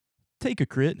Take a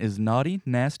Crit is naughty,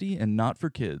 nasty, and not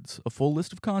for kids. A full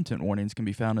list of content warnings can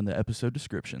be found in the episode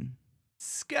description.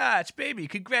 Scotch, baby,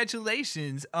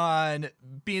 congratulations on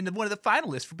being one of the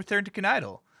finalists for Return to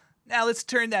Canidal. Now let's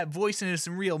turn that voice into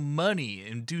some real money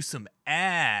and do some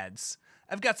ads.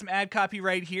 I've got some ad copy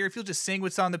right here. If you'll just sing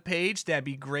what's on the page, that'd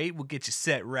be great. We'll get you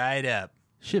set right up.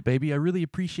 Shit, baby, I really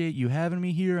appreciate you having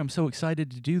me here. I'm so excited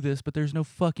to do this, but there's no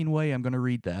fucking way I'm gonna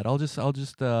read that. I'll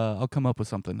come up with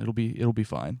something. It'll be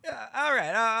fine. All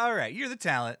right. You're the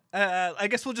talent. I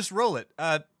guess we'll just roll it.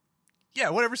 Yeah,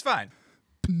 whatever's fine.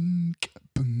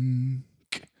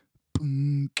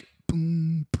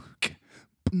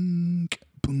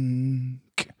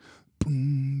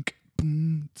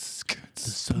 The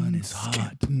sun is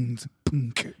hot, and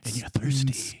you're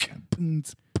thirsty,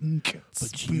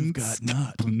 but you've got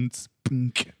nut, and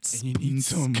you need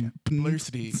some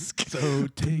blursty. So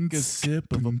take a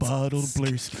sip of a bottled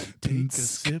blursty. Take a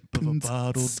sip of a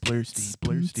bottled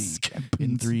blursty,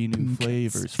 in 3 new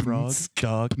flavors: frog,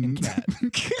 dog, and cat.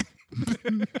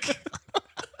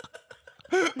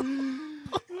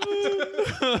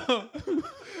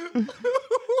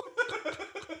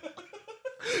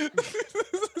 This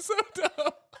is so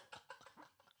dumb.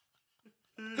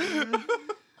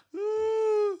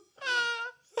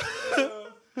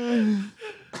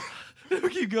 No,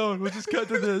 keep going. We'll just cut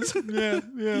to this. Yeah.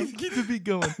 Keep the beat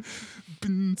going.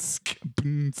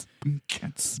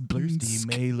 Blursty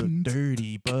may look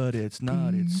dirty, but it's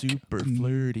not. It's super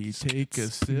flirty. Take a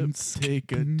sip,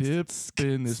 take a dip,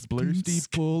 in this blursty,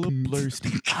 pull a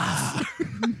blursty. I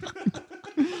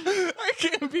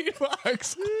can't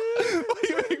beatbox. Why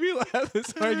you make me laugh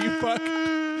this hard, you fuck?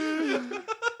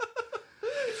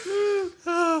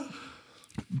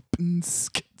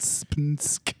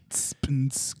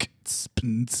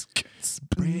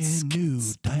 Brand new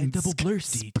Diet Double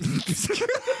Blursty.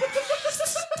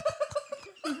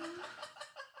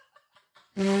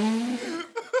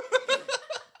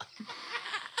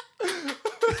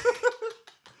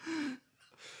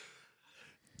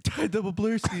 Diet Double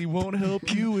Blursty won't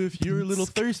help you if you're a little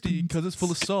thirsty, because it's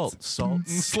full of salt and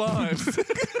slime.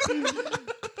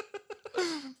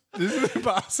 This is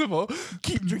impossible.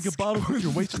 Keep drinking bottles,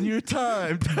 you're wasting your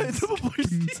time. Diet Double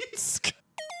Blursty.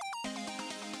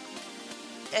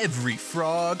 Every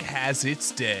frog has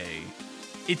its day.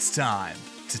 It's time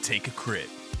to take a crit.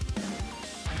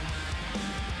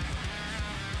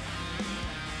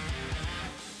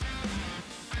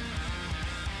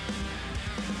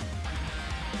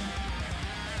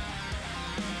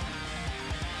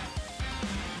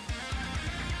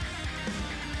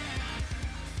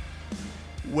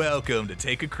 Welcome to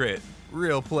Take a Crit,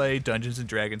 Real Play Dungeons &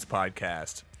 Dragons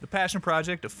podcast, the passion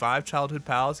project of 5 childhood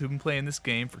pals who've been playing this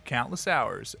game for countless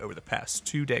hours over the past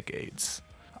 2 decades.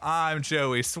 I'm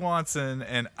Joey Swanson,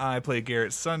 and I play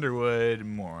Garrett Sunderwood.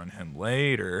 More on him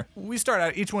later. We start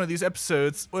out each one of these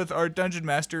episodes with our Dungeon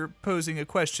Master posing a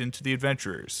question to the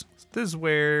adventurers. This is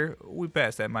where we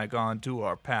pass that mic on to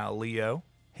our pal Leo.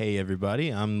 Hey everybody,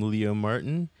 I'm Leo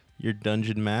Martin, your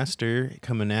Dungeon Master,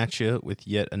 coming at you with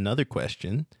yet another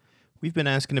question. We've been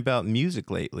asking about music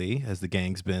lately, as the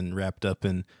gang's been wrapped up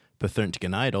in Return to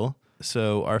Canidal.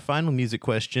 So our final music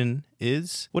question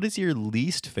is, what is your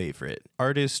least favorite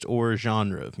artist or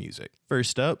genre of music?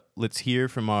 First up, let's hear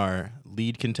from our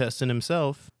lead contestant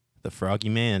himself, the Froggy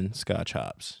Man, Scotch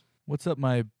Hops. What's up,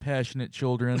 my passionate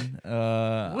children?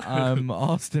 I'm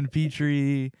Austin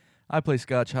Petrie. I play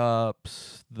Scotch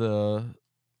Hops, the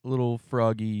little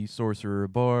froggy sorcerer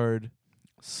bard.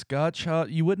 Scotch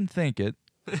Hops, you wouldn't think it,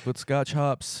 but Scotch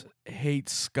Hops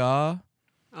hates ska.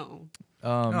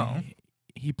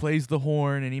 He plays the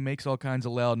horn and he makes all kinds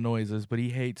of loud noises, but he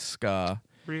hates ska.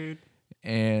 Rude.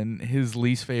 And his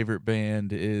least favorite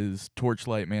band is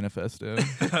Torchlight Manifesto.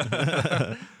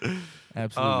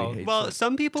 Absolutely hates Well, it.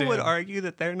 some people would Damn. argue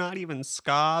that they're not even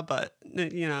ska, but,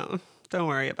 don't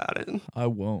worry about it. I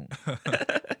won't.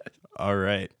 All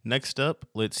right, next up,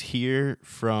 let's hear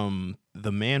from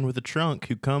the man with the trunk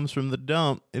who comes from the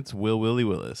dump. It's Will Willie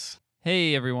Willis.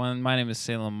 Hey everyone, my name is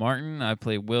Salem Martin. I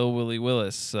play Will Willie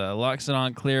Willis,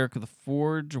 Loxodon Cleric of the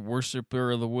Forge,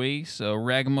 Worshipper of the Waste, a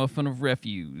Ragamuffin of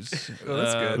Refuse. Oh,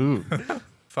 that's good. Ooh.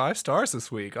 5 stars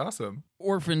this week. Awesome.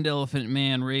 Orphaned elephant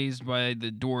man raised by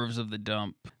the dwarves of the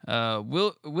dump.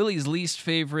 Willie's least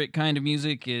favorite kind of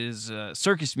music is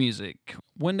circus music.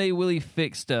 One day Willie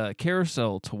fixed a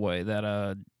carousel toy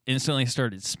that instantly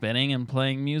started spinning and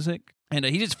playing music. And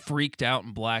he just freaked out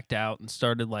and blacked out and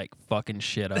started like fucking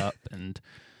shit up. And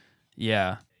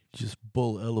yeah. Just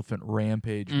bull elephant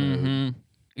rampage mode.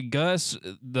 Gus,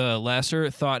 the lesser,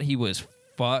 thought he was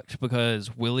fucked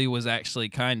because Willie was actually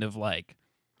kind of like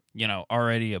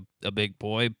already a big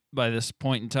boy by this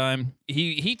point in time.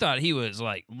 He thought he was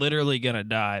like literally gonna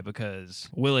die because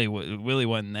Willie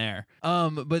wasn't there.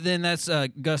 But then that's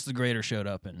Gus the Greater showed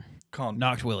up and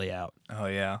knocked Willie out. Oh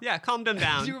yeah. Yeah, calmed him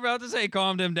down. You were about to say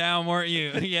calmed him down, weren't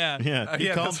you? Yeah. Yeah,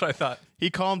 Yeah, that's what I thought. He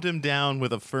calmed him down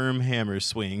with a firm hammer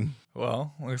swing.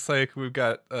 Well, looks like we've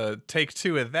got take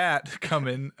 2 of that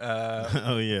coming.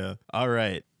 Oh, yeah. All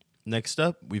right. Next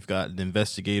up, we've got an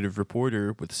investigative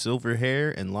reporter with silver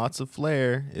hair and lots of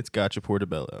flair. It's Gotcha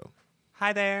Portobello.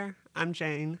 Hi there, I'm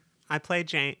Jane. I play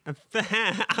Jane.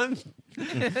 I'm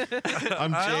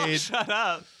Jade. Shut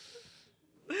up.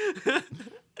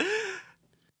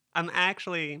 I'm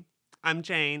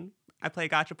Jane. I play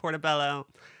Gotcha Portobello.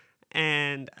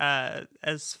 And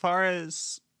as far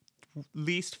as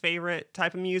least favorite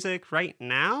type of music right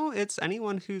now, it's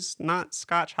anyone who's not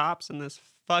Scotch Hops in this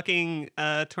fucking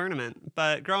tournament.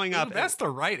 But growing up, that's the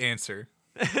right answer.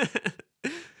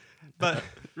 but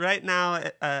right now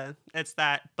it's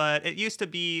that. But it used to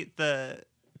be the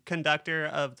conductor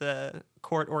of the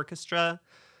court orchestra,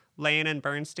 Lane and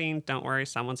Bernstein. Don't worry,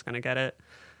 someone's gonna get it.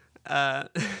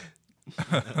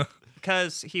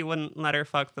 Because he wouldn't let her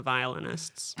fuck the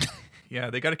violinists. Yeah,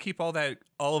 they got to keep all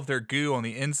of their goo on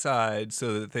the inside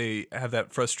so that they have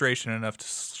that frustration enough to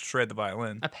shred the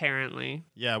violin. Apparently.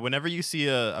 Yeah, whenever you see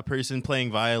a person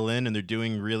playing violin and they're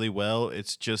doing really well,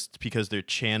 it's just because they're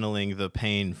channeling the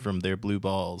pain from their blue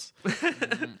balls.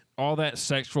 All that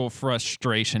sexual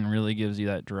frustration really gives you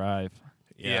that drive.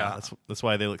 Yeah. That's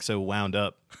why they look so wound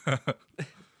up.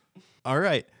 All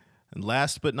right. And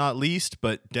last but not least,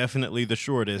 but definitely the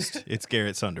shortest, it's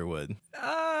Garrett Sunderwood.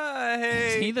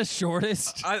 Hey. Is he the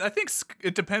shortest? I think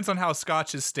it depends on how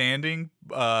Scotch is standing,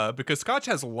 because Scotch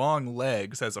has long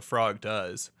legs, as a frog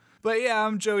does. But yeah,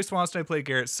 I'm Joey Swanson. I play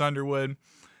Garrett Sunderwood.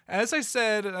 As I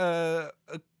said a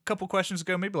couple questions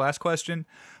ago, maybe last question,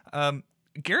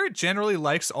 Garrett generally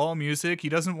likes all music. He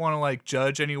doesn't want to like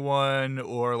judge anyone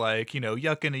or like,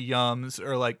 yuck into yums,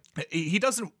 or like he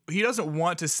doesn't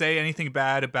want to say anything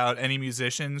bad about any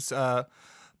musicians.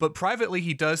 But privately,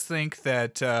 he does think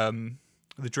that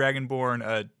the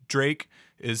Dragonborn Drake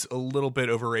is a little bit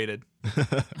overrated.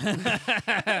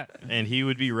 And he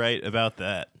would be right about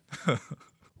that.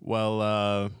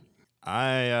 Well,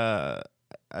 I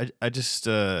just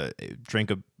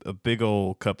drank a big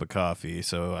old cup of coffee,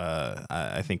 so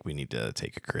I think we need to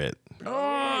take a crit.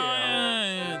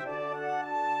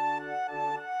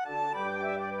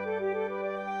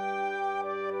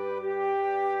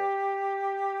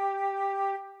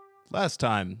 Last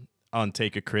time on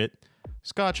Take a Crit,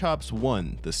 Scotch Hops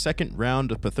won the second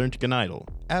round of Patherntican Idol.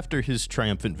 After his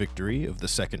triumphant victory of the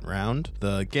second round,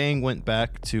 the gang went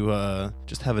back to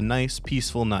just have a nice,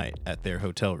 peaceful night at their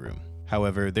hotel room.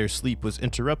 However, their sleep was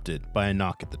interrupted by a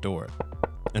knock at the door.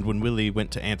 And when Willie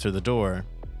went to answer the door,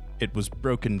 it was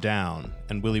broken down,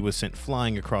 and Willie was sent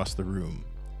flying across the room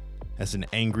as an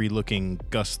angry-looking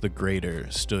Gus the Greater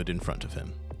stood in front of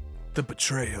him. The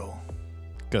betrayal.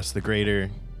 Gus the Greater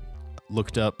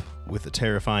looked up with a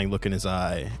terrifying look in his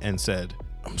eye and said,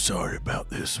 "I'm sorry about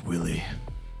this, Willie."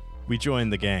 We join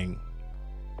the gang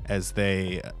as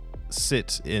they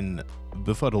sit in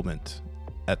befuddlement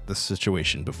at the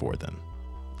situation before them.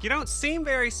 You don't seem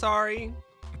very sorry.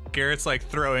 Garrett's like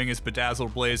throwing his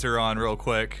bedazzled blazer on real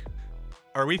quick.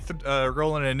 Are we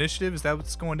rolling an initiative? Is that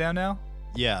what's going down now?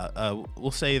 Yeah,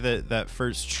 we'll say that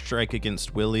first strike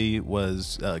against Willie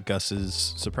was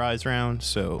Gus's surprise round,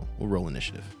 so we'll roll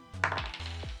initiative.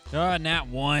 Nat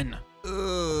 1.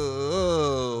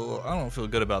 Oh, I don't feel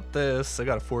good about this. I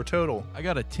got a 4 total. I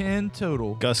got a 10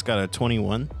 total. Gus got a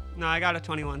 21. No, I got a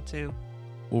 21 too.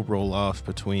 We'll roll off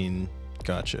between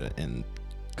Gotcha and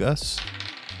Gus.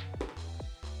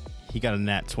 He got a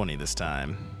nat 20 this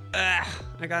time. I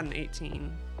got an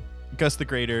 18. Gus the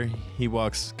Greater, he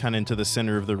walks kind of into the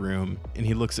center of the room, and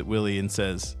he looks at Willie and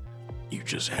says, "You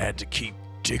just had to keep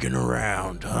digging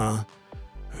around, huh?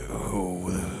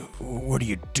 What are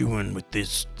you doing with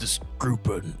this group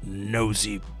of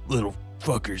nosy little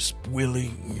fuckers,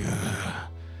 Willie?"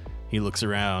 He looks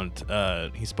around,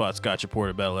 he spots Gotcha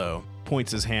Portobello,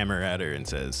 points his hammer at her and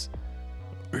says,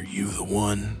 "Are you the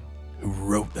one who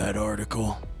wrote that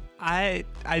article?" I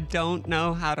don't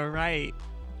know how to write.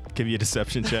 Give you a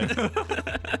deception check.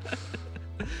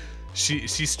 She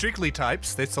strictly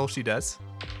types. That's all she does.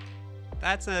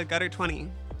 That's a gutter 20.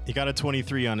 He got a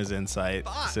 23 on his insight,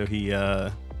 so he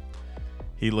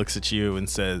looks at you and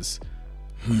says,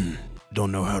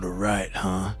 "Don't know how to write,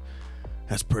 huh?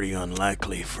 That's pretty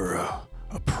unlikely for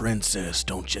a princess,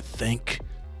 don't you think?"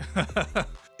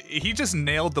 he just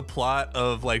nailed the plot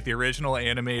of like the original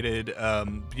animated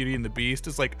Beauty and the Beast.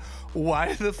 It's like,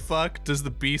 why the fuck does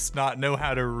the Beast not know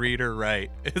how to read or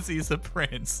write? As he's a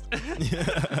prince.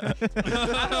 Out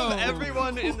of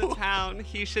everyone in the town,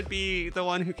 he should be the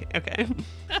one who can. Okay.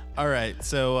 All right,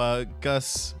 so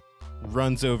Gus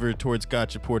runs over towards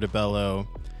Gotcha Portobello,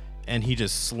 and he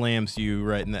just slams you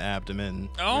right in the abdomen.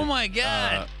 Oh my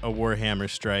god! A Warhammer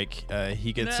strike.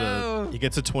 He gets No.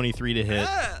 a 23 to hit.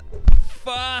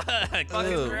 Fuck!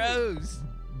 Fucking gross.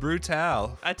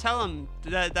 Brutal. I tell him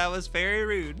that was very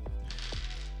rude.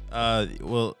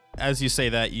 Well, as you say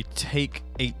that, you take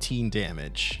 18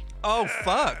 damage. Oh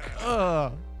fuck.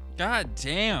 God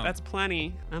damn. That's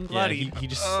plenty. I'm Yeah, bloody. he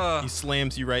just he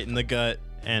slams you right in the gut,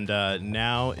 and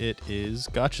now it is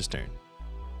Gotcha's turn.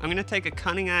 I'm gonna take a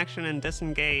cunning action and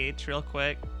disengage real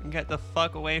quick and get the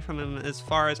fuck away from him as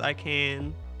far as I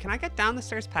can. Can I get down the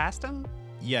stairs past him?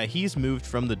 Yeah, he's moved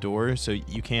from the door, so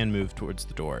you can move towards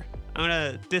the door. I'm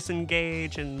gonna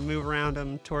disengage and move around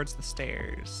him towards the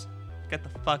stairs. Get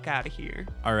the fuck out of here.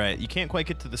 All right, you can't quite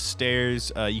get to the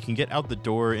stairs. You can get out the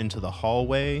door into the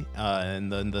hallway,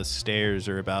 and then the stairs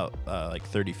are about like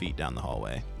 30 feet down the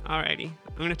hallway. Alrighty.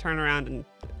 I'm gonna turn around and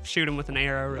shoot him with an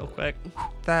arrow real quick.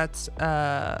 That's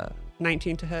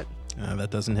 19 to hit.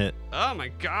 That doesn't hit. Oh my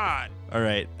god. All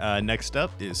right, next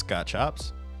up is Scott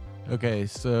Chops. Okay,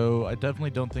 so I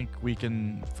definitely don't think we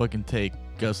can fucking take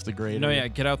Gus the Greater. No, yeah,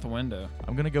 get out the window.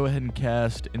 I'm gonna go ahead and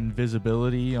cast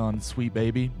invisibility on Sweet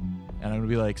Baby, and I'm gonna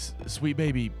be like, Sweet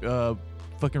Baby,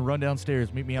 fucking run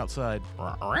downstairs, meet me outside.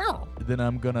 Then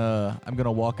I'm gonna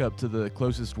walk up to the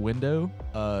closest window.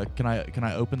 Can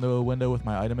I open the window with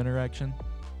my item interaction?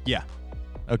 Yeah.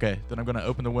 Okay, then I'm gonna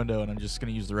open the window, and I'm just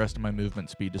gonna use the rest of my movement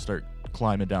speed to start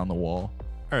climbing down the wall.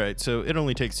 All right, so it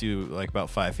only takes you like about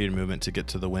 5 feet of movement to get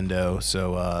to the window,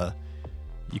 so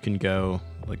you can go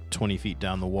like 20 feet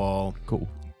down the wall. Cool.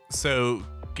 So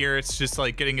Garrett's just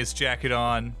like getting his jacket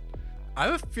on. I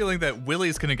have a feeling that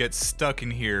Willie's gonna get stuck in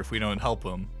here if we don't help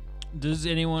him. Does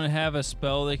anyone have a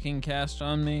spell they can cast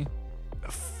on me?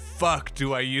 Fuck,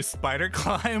 do I use spider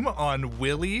climb on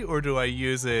Willie or do I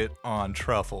use it on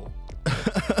Truffle?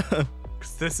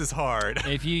 'Cause this is hard.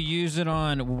 If you use it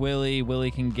on Willie,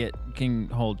 Willie can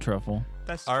hold Truffle.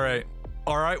 That's All right,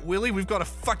 Willie, we've got to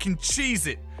fucking cheese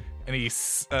it. And he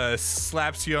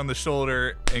slaps you on the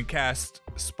shoulder and casts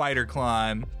spider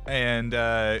climb, and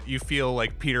you feel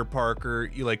like Peter Parker.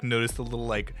 You like notice the little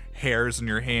like hairs in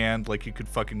your hand, like you could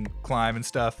fucking climb and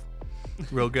stuff.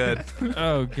 Real good.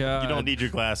 Oh god. You don't need your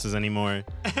glasses anymore.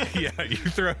 Yeah,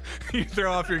 you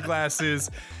throw off your glasses,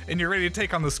 and you're ready to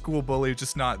take on the school bully.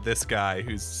 Just not this guy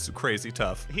who's crazy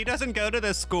tough. He doesn't go to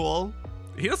this school.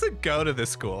 He doesn't go to this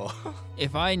school.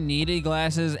 If I needed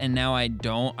glasses and now I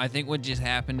don't, I think what just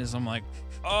happened is I'm like,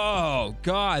 oh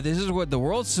god, this is what the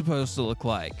world's supposed to look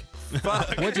like.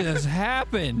 Fuck. What just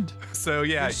happened? So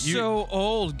yeah, You're so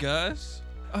old, Gus.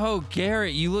 Oh,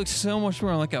 Garrett, you look so much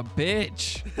more like a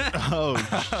bitch. Oh,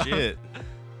 shit.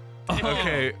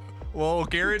 Okay, well,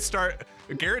 Garrett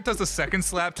does a second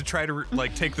slap to try to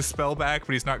like take the spell back,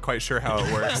 but he's not quite sure how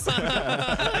it works.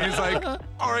 And he's like,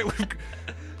 all right,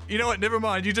 you know what, never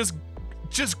mind, you just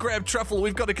grab Truffle,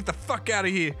 we've got to get the fuck out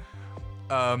of here.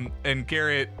 And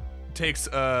Garrett takes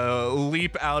a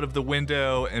leap out of the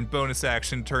window and bonus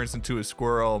action turns into a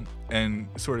squirrel and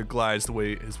sort of glides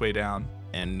his way down.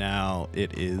 And now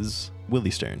it is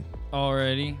Willie's turn.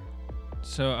 Alrighty.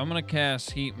 So I'm gonna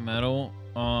cast Heat Metal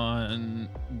on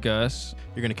Gus.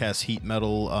 You're going to cast heat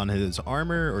metal on his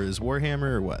armor or his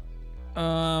warhammer or what?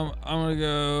 I'm gonna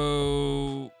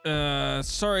go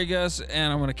sorry Gus,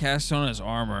 and I'm gonna cast it on his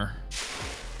armor.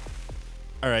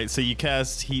 All right, so you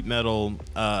cast heat metal.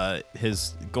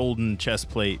 His golden chest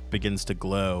plate begins to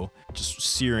glow, just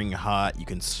searing hot. You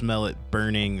can smell it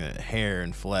burning hair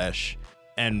and flesh.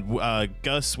 And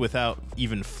Gus, without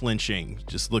even flinching,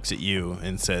 just looks at you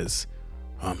and says,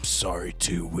 "I'm sorry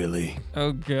too, Willie."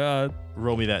 Oh god.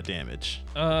 Roll me that damage.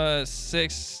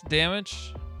 6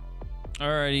 damage.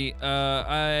 Alrighty.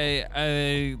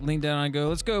 I lean down and I go,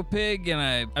 let's go, pig, and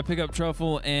I pick up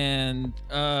Truffle and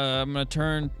I'm gonna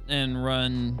turn and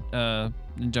run and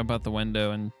jump out the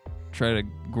window and try to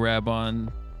grab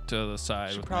on to the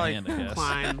side with my Probably hand, I guess.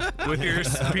 climb. With your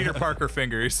Peter Parker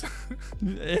fingers.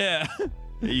 Yeah.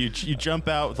 You jump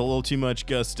out with a little too much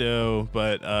gusto,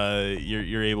 but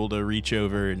you're able to reach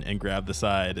over and grab the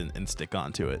side and stick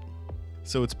onto it.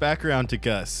 So it's back around to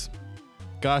Gus.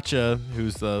 Gotcha,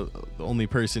 who's the only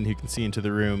person who can see into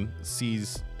the room,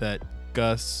 sees that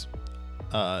Gus,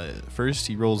 first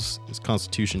he rolls his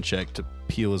constitution check to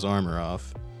peel his armor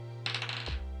off.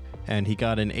 And he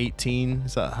got an 18.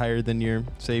 Is that higher than your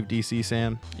save DC,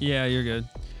 Sam? Yeah, you're good.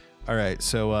 All right,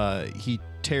 so he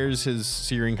tears his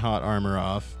searing hot armor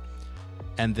off,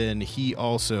 and then he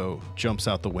also jumps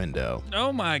out the window.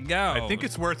 Oh my god. I think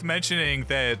it's worth mentioning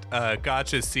that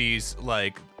Gotcha sees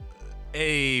like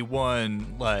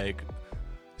A1 like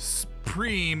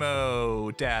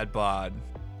primo dad bod.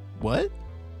 What?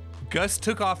 Gus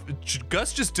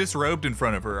just disrobed in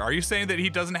front of her. Are you saying that he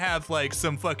doesn't have like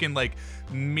some fucking like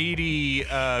meaty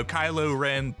Kylo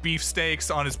Ren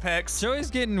beefsteaks on his pecs? Joey's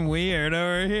getting weird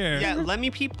over here. Yeah, let me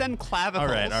peep them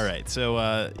clavicles. All right.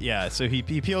 So so he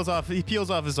peels off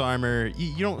his armor.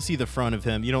 You don't see the front of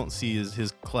him. You don't see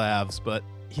his clavs, but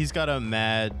he's got a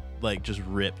mad like just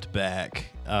ripped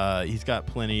back. He's got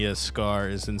plenty of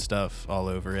scars and stuff all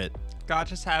over it.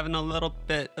 Gotcha's having a little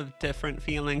bit of different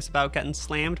feelings about getting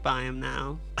slammed by him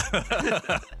now.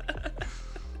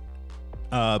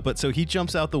 But so he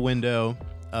jumps out the window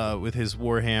with his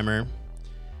warhammer,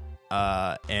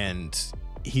 and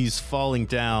he's falling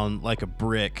down like a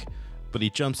brick, but he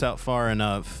jumps out far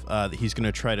enough that he's going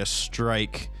to try to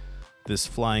strike this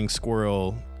flying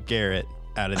squirrel, Garrett,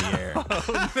 out of the air.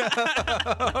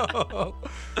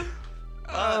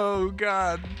 Oh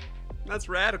God. That's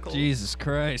radical. Jesus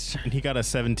Christ. And he got a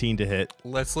 17 to hit.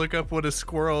 Let's look up what a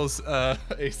squirrel's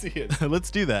AC is.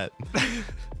 Let's do that.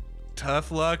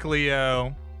 Tough luck,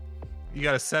 Leo. You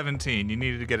got a 17. You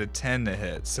needed to get a 10 to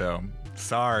hit, so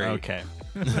sorry. Okay.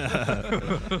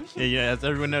 yeah, as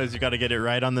everyone knows, you got to get it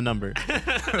right on the number.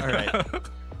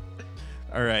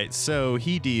 All right. So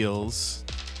he deals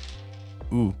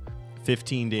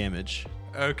 15 damage.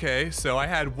 Okay, so I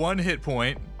had 1 hit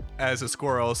point as a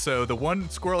squirrel, so the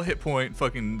 1 squirrel hit point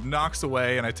fucking knocks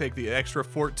away, and I take the extra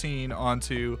 14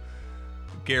 onto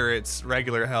Garrett's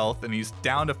regular health, and he's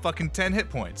down to fucking 10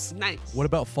 hit points. Nice. What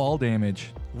about fall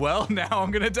damage? Well, now I'm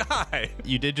gonna die.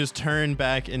 You did just turn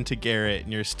back into Garrett,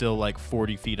 and you're still like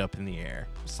 40 feet up in the air.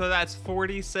 So that's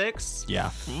 46?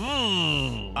 Yeah.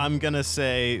 I'm going to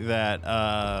say that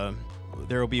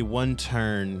there will be 1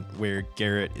 turn where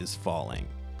Garrett is falling.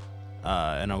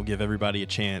 And I'll give everybody a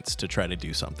chance to try to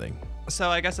do something. So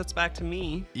I guess it's back to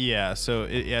me. Yeah, so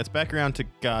it's back around to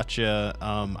Gotcha.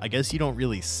 I guess you don't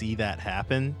really see that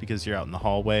happen because you're out in the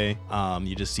hallway.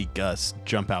 You just see Gus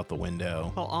jump out the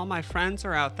window. Well, all my friends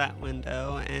are out that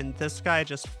window, and this guy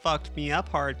just fucked me up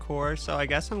hardcore, so I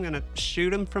guess I'm gonna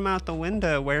shoot him from out the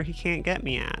window where he can't get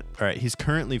me at. All right, he's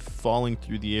currently falling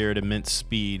through the air at immense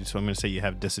speed, so I'm going to say you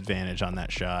have disadvantage on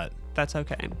that shot. That's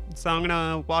okay. So I'm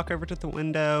gonna walk over to the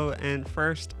window, and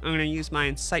first I'm gonna use my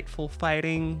insightful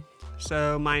fighting.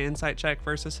 So my insight check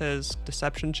versus his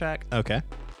deception check. Okay.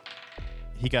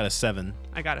 He got a 7.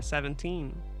 I got a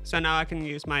 17. So now I can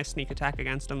use my sneak attack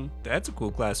against him. That's a cool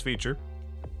class feature.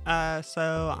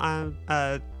 So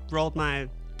I rolled my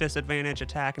disadvantage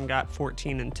attack and got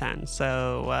 14 and 10.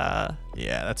 So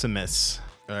Yeah, that's a miss.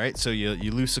 All right, so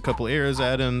you loose a couple arrows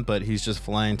at him, but he's just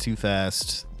flying too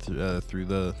fast through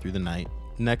the night.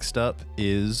 Next up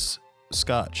is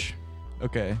Scotch.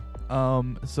 Okay.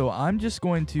 So I'm just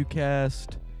going to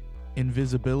cast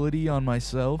invisibility on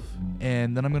myself,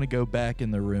 and then I'm going to go back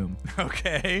in the room.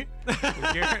 Okay.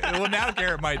 Now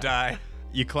Garrett might die.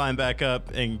 You climb back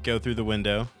up and go through the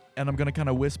window. And I'm going to kind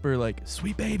of whisper like,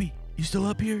 "Sweet baby, you still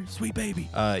up here? Sweet baby."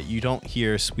 You don't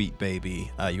hear Sweet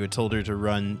Baby. You had told her to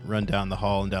run down the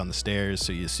hall and down the stairs,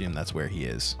 so you assume that's where he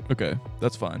is. Okay,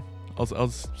 that's fine. I'll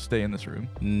stay in this room.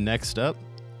 Next up,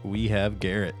 we have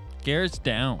Garrett. Garrett's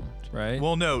down, right?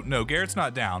 Well, no, Garrett's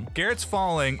not down. Garrett's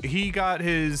falling. He got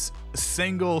his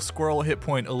single squirrel hit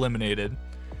point eliminated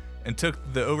and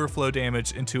took the overflow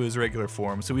damage into his regular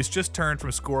form. So he's just turned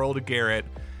from squirrel to Garrett.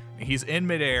 He's in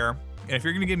midair. And if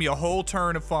you're going to give me a whole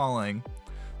turn of falling,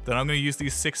 then I'm going to use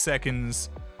these 6 seconds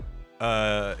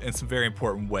in some very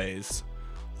important ways.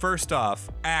 First off,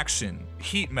 action,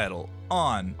 heat metal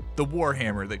on the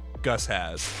Warhammer that Gus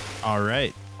has. All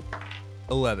right.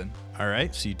 11. All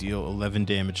right, so you deal 11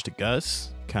 damage to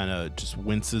Gus. Kind of just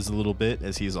winces a little bit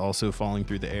as he's also falling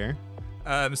through the air.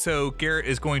 So Garrett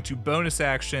is going to bonus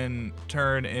action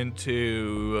turn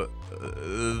into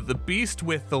the beast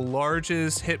with the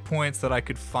largest hit points that I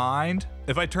could find.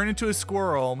 If I turn into a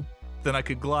squirrel, then I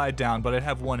could glide down, but I'd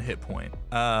have 1 hit point.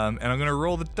 And I'm going to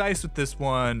roll the dice with this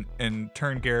one and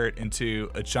turn Garrett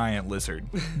into a giant lizard.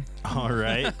 All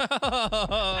right.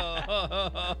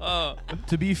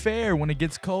 To be fair, when it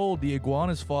gets cold, the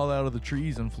iguanas fall out of the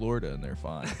trees in Florida and they're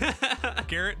fine.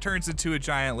 Garrett turns into a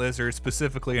giant lizard,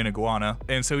 specifically an iguana.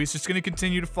 And so he's just going to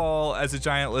continue to fall as a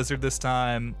giant lizard this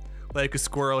time. Like a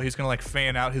squirrel, he's going to like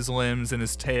fan out his limbs and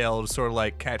his tail to sort of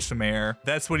like catch some air.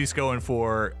 That's what he's going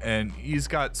for. And he's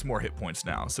got some more hit points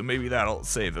now. So maybe that'll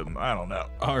save him. I don't know.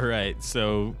 All right,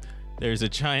 so There's a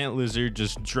giant lizard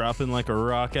just dropping like a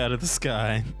rock out of the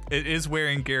sky. It is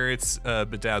wearing Garrett's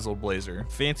bedazzled blazer.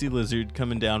 Fancy lizard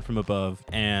coming down from above.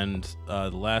 And the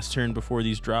last turn before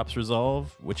these drops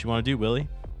resolve, what you want to do, Willie?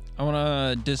 I want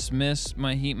to dismiss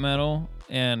my heat metal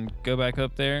and go back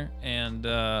up there and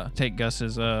take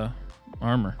Gus's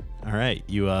armor. All right,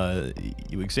 you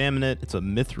examine it. It's a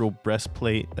mithril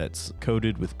breastplate that's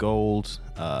coated with gold,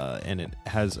 and it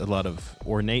has a lot of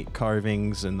ornate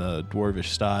carvings in the dwarvish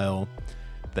style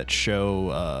that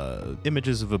show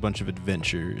images of a bunch of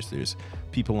adventures. There's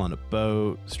people on a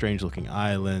boat, strange-looking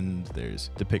island.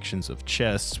 There's depictions of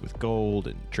chests with gold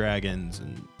and dragons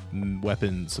and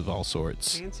weapons of all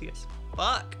sorts. Fancy as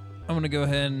fuck. I'm going to go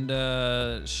ahead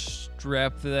and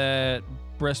strap that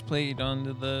breastplate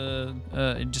onto the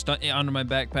onto my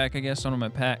backpack, I guess, onto my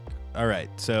pack. All right,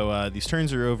 so these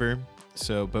turns are over.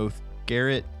 So both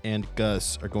Garrett and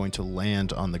Gus are going to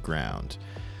land on the ground.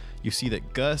 You see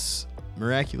that Gus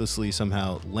miraculously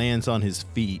somehow lands on his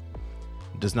feet,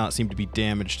 does not seem to be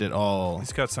damaged at all.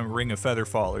 He's got some ring of feather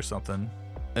fall or something.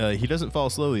 He doesn't fall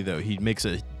slowly, though. He makes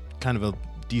a kind of a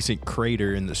decent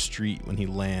crater in the street when he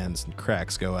lands, and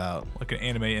cracks go out. Like an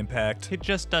anime impact. He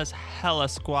just does hella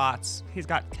squats. He's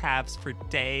got calves for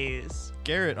days.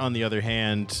 Garrett, on the other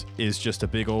hand, is just a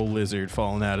big old lizard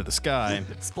falling out of the sky.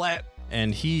 Splat.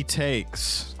 And he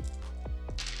takes...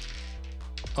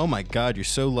 Oh my god, you're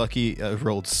so lucky I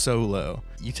rolled so low.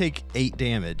 You take 8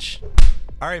 damage.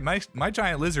 All right, my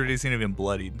giant lizard isn't even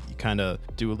bloodied. You kind of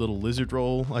do a little lizard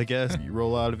roll, I guess. You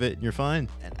roll out of it and you're fine.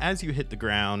 And as you hit the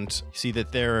ground, you see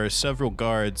that there are several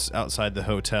guards outside the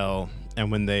hotel.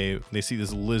 And when they see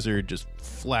this lizard just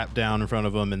flap down in front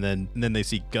of them, and then they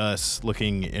see Gus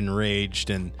looking enraged,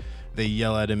 and they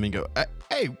yell at him and go,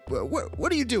 "Hey,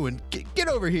 what are you doing? Get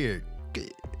over here.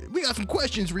 We got some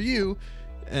questions for you."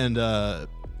 And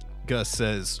Gus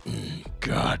says,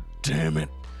 "God damn it.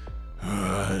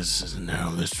 This isn't how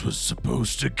this was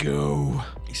supposed to go."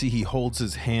 You see, he holds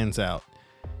his hands out,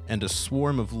 and a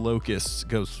swarm of locusts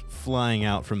goes flying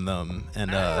out from them,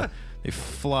 and they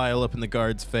fly all up in the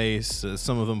guard's face.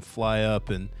 Some of them fly up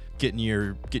and get in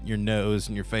your nose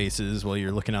and your faces while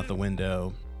you're looking out the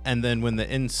window. And then when the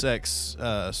insects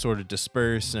sort of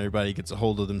disperse and everybody gets a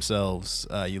hold of themselves,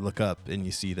 you look up and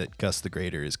you see that Gus the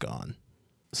Greater is gone.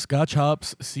 Scotch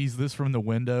Hops sees this from the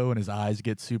window and his eyes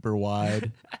get super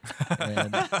wide.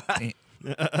 and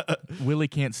Willie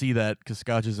can't see that because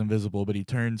Scotch is invisible, but he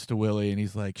turns to Willie and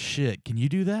he's like, "Shit, can you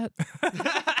do that?"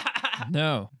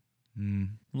 No.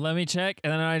 Let me check.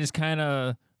 And then I just kind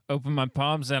of open my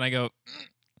palms and I go,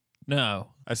 no.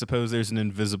 I suppose there's an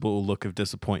invisible look of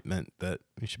disappointment that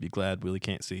we should be glad Willie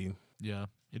can't see. Yeah,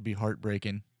 it'd be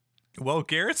heartbreaking. Well,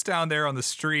 Garrett's down there on the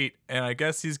street, and I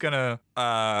guess he's gonna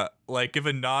give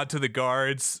a nod to the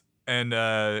guards, and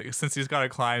since he's got a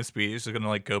climb speed, he's just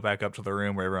gonna go back up to the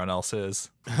room where everyone else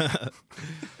is.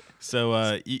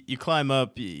 So you climb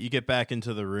up, you get back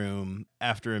into the room.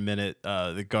 After a minute,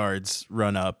 the guards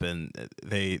run up and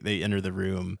they enter the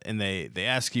room, and they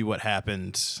ask you what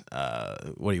happened.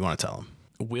 What do you want to tell them?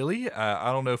 Willie,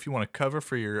 I don't know if you want to cover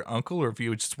for your uncle or if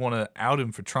you just want to out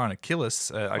him for trying to kill us.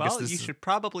 I guess you should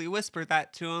probably whisper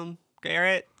that to him,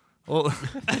 Garrett. Well,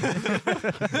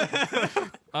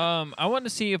 I want to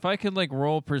see if I could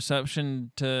roll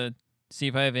perception to see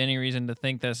if I have any reason to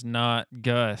think that's not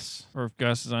Gus, or if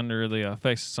Gus is under the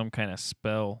effects of some kind of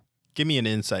spell. Give me an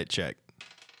insight check.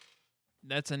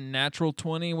 That's a natural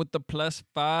 20 with the +5.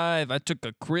 I took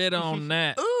a crit on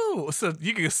that. ooh, so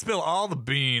you can spill all the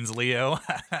beans, Leo.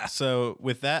 So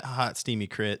with that hot, steamy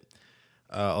crit,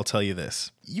 I'll tell you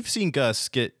this. You've seen Gus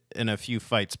get in a few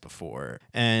fights before,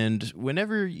 and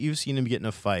whenever you've seen him get in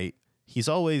a fight, he's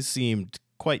always seemed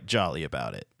quite jolly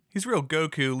about it. He's real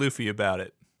Goku Luffy about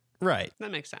it. Right.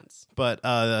 That makes sense. But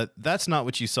that's not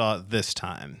what you saw this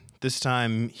time. This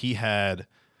time he had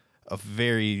a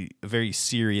very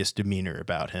serious demeanor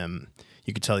about him.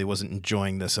 You could tell he wasn't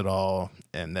enjoying this at all,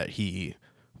 and that he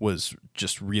was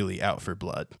just really out for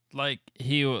blood.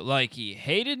 He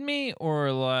hated me, or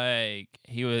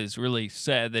he was really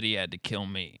sad that he had to kill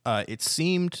me. It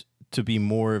seemed to be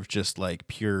more of just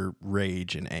pure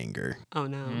rage and anger. Oh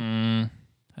no.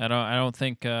 I don't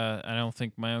think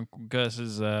my Uncle Gus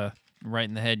is right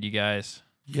in the head, you guys.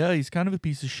 Yeah, he's kind of a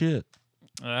piece of shit.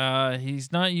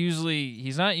 He's not usually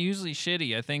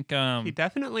shitty. I think He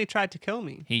definitely tried to kill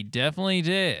me. he definitely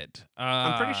did.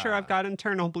 I'm pretty sure I've got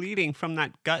internal bleeding from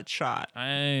that gut shot.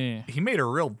 He made a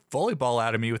real volleyball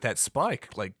out of me with that spike.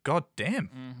 God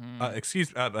damn.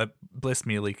 Bliss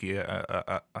me, Leaky.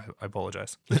 I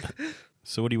apologize.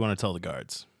 So what do you want to tell the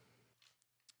guards?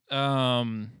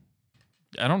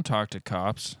 I don't talk to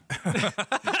cops.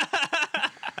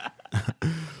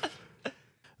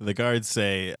 The guards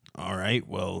say, "All right,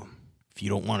 well, if you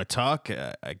don't want to talk,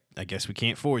 I guess we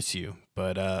can't force you,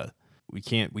 but we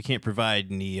can't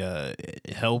provide any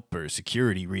help or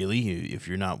security really if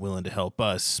you're not willing to help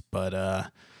us. But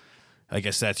I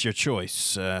guess that's your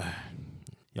choice.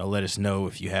 Y'all let us know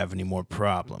if you have any more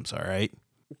problems. All right."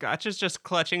 Gotcha's just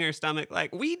clutching her stomach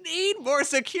like, we need more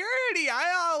security.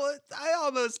 I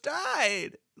almost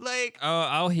died. Like, Oh,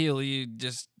 I'll heal you.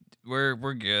 Just we're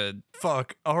good.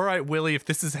 Fuck. All right, Willie, if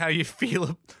this is how you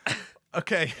feel.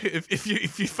 Okay,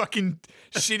 if you fucking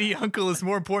shitty uncle is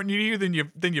more important to you than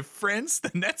your friends,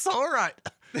 then that's all right.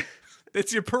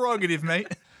 That's your prerogative, mate.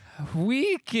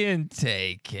 We can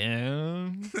take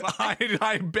him.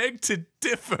 I beg to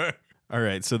differ. All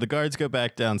right, so the guards go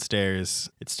back downstairs.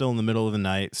 It's still in the middle of the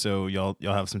night, so y'all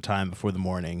have some time before the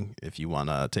morning if you want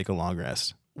to take a long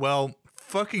rest. Well,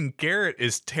 fucking Garrett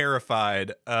is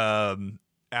terrified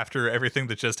after everything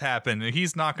that just happened, and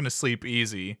he's not going to sleep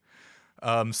easy.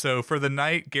 So for the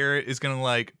night, Garrett is going to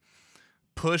like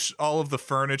push all of the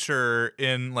furniture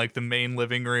in like the main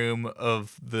living room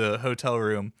of the hotel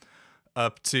room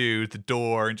up to the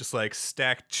door and just like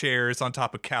stack chairs on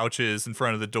top of couches in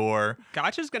front of the door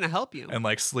Gotcha's gonna help you. and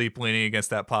like sleep leaning against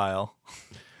that pile.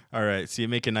 All right, so you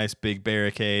make a nice big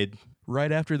barricade.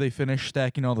 Right after they finish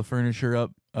stacking all the furniture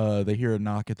up, they hear a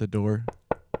knock at the door.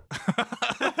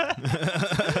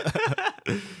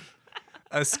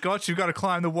 Scott, you've got to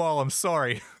climb the wall. I'm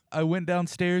sorry. I went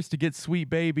downstairs to get Sweet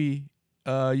Baby.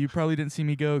 You probably didn't see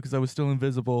me go because I was still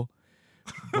invisible.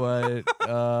 But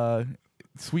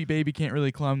Sweet Baby can't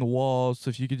really climb the walls, so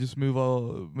if you could just move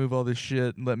all this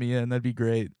shit and let me in, that'd be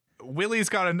great. Willie's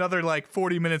got another like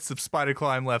 40 minutes of spider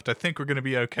climb left. I think we're going to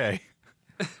be okay.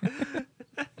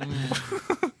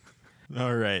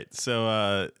 All right,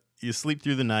 so you sleep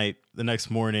through the night. The next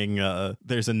morning,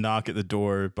 there's a knock at the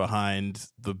door behind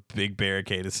the big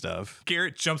barricade of stuff.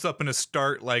 Garrett jumps up in a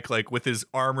start, like with his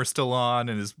armor still on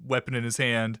and his weapon in his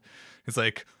hand. He's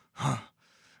like,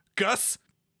 Gus,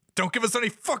 don't give us any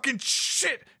fucking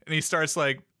shit. And he starts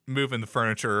like moving the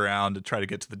furniture around to try to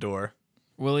get to the door.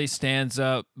 Willie stands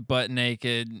up, butt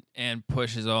naked, and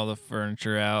pushes all the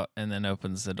furniture out, and then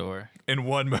opens the door. In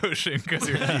one motion because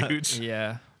you're huge.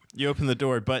 Yeah. You open the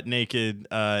door butt naked.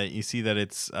 You see that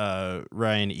it's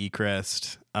Ryan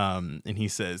Ecrest, and he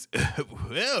says,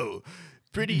 "Whoa,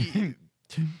 pretty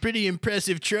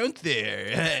impressive trunk there.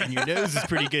 And your nose is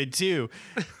pretty good too.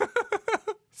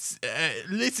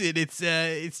 Listen,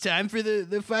 it's time for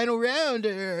the final round.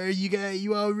 Are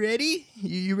you all ready?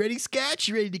 You ready, Scotch?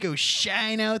 You ready to go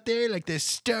shine out there like the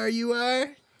star you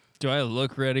are?" Do I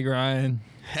look ready, Ryan?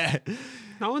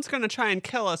 No one's gonna try and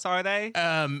kill us, are they?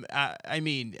 I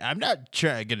mean, I'm not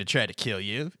gonna try to kill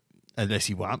you unless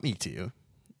you want me to.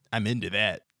 I'm into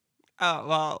that. Oh,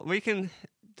 well, we can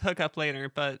hook up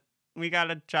later, but we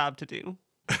got a job to do.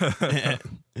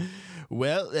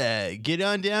 Well, get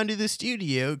on down to the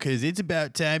studio because it's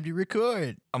about time to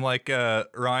record. I'm like,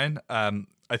 Ryan,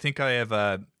 I think I have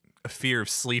a fear of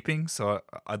sleeping, so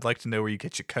I'd like to know where you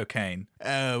get your cocaine.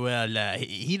 Oh, well,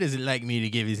 he doesn't like me to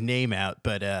give his name out,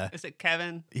 but Is it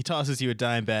Kevin? he tosses you a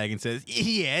dime bag and says,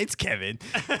 "Yeah, it's Kevin."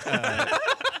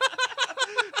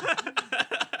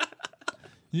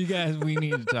 You guys, we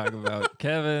need to talk about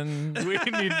Kevin. We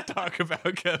need to talk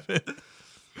about Kevin.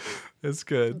 That's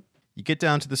good. You get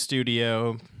down to the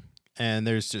studio, and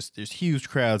there's huge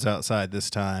crowds outside this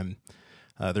time.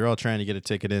 They're all trying to get a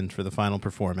ticket in for the final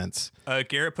performance.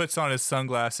 Garrett puts on his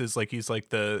sunglasses like he's like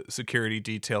the security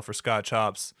detail for Scott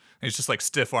Chops. And he's just like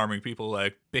stiff arming people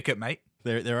like, "Bick it, mate."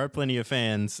 There are plenty of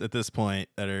fans at this point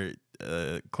that are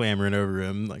clamoring over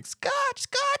him, like, "Scotch,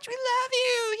 we love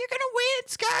you. You're gonna win,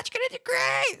 Scotch. You're gonna do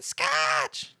great,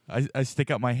 Scotch." I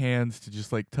stick out my hands to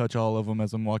just like touch all of them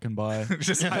as I'm walking by.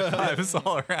 Just high fives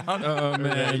all around. Oh,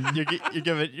 man. You're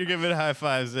giving high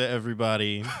fives to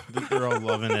everybody. They're all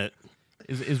loving it.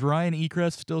 Is Ryan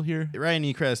Ecrest still here? Ryan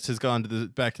Ecrest has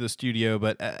gone back to the studio,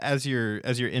 but as you're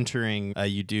entering,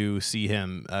 you do see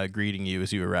him greeting you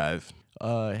as you arrive.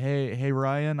 Hey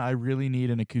Ryan, I really need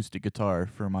an acoustic guitar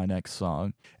for my next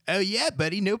song. Oh yeah,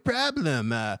 buddy, no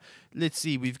problem. Let's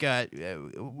see, we've got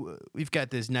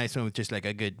this nice one with just like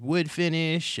a good wood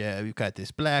finish. We've got this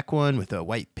black one with a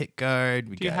white pick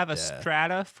guard. Do you have a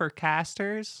Strata for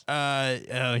casters?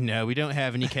 Oh no, we don't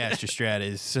have any caster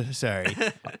Stratas. Sorry.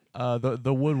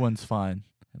 The wood one's fine.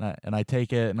 And I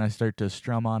take it and I start to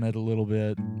strum on it a little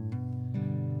bit.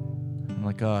 I'm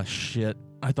like, oh shit.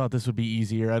 I thought this would be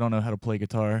easier. I don't know how to play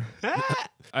guitar.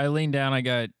 I lean down. I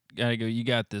go, "You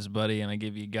got this, buddy," and I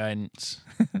give you guidance.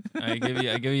 I give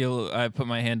you a little. I put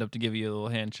my hand up to give you a little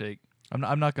handshake.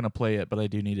 I'm not gonna play it, but I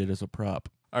do need it as a prop.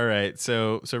 All right,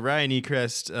 so Ryan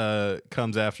Ekrest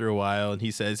comes after a while, and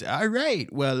he says, "All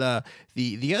right, well,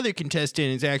 the other contestant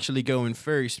is actually going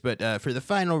first, but for the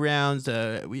final rounds,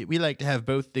 we like to have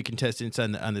both the contestants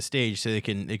on the stage so they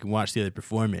can watch the other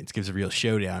performance. Gives a real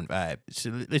showdown vibe.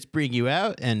 So let's bring you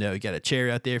out, and we got a chair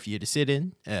out there for you to sit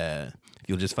in. If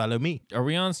you'll just follow me. Are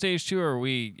we on stage too, or are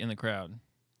we in the crowd?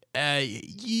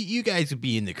 You guys would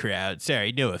be in the crowd.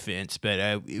 Sorry, no offense,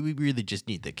 but we really just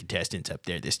need the contestants up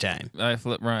there this time. I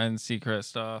flip Ryan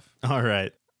Seacrest off. All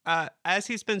right." As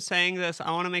he's been saying this, I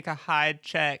want to make a hide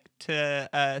check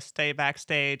to stay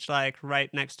backstage, like right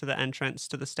next to the entrance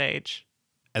to the stage.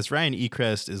 As Ryan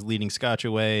Ekrest is leading Scotch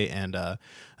away, and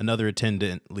another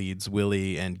attendant leads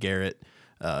Willie and Garrett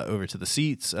over to the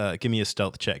seats, give me a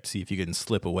stealth check to see if you can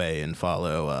slip away and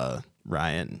follow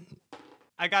Ryan.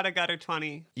 I got a gutter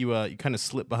 20. You kind of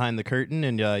slip behind the curtain,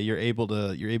 and you're able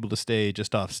to stay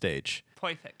just off stage.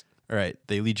 Perfect. All right,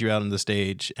 they lead you out on the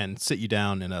stage and sit you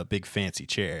down in a big fancy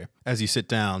chair. As you sit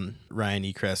down, Ryan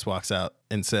Ekrest walks out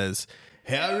and says,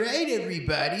 "All right,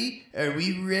 everybody, are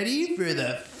we ready for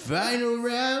the final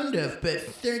round of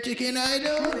Patherticon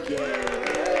Idol?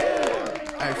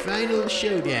 Our final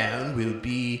showdown will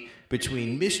be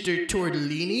between Mr.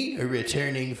 Tortellini, a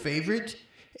returning favorite,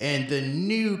 and the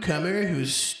newcomer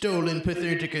who's stolen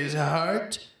Pathertica's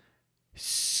heart,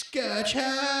 Scotch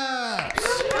Hops."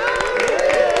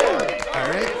 All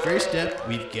right, first up,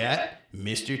 we've got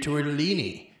Mr.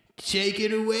 Tortellini. Take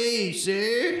it away,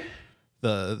 sir.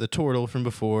 The turtle from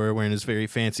before, wearing his very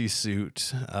fancy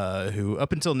suit, who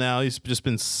up until now he's just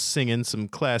been singing some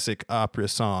classic opera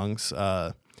songs.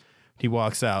 He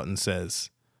walks out and says,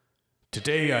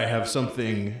 "Today I have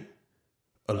something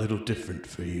a little different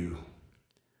for you.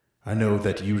 I know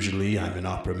that usually I'm an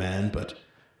opera man, but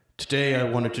today I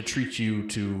wanted to treat you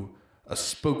to a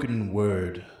spoken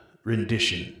word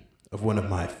rendition of one of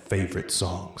my favorite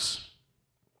songs."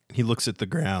 He looks at the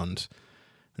ground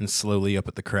and slowly up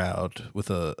at the crowd with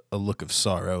a look of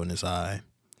sorrow in his eye.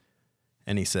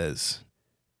 And he says,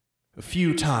 "A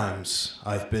few times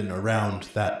I've been around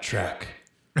that track,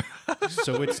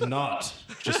 so it's not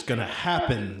just gonna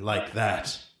happen like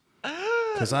that.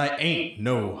 'Cause I ain't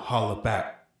no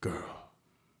hollaback girl.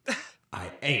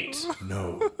 I ain't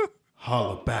no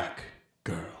hollaback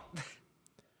girl.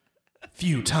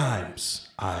 Few times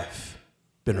I've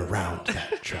been around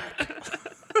that track.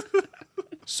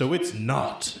 So it's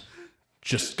not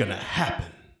just gonna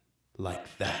happen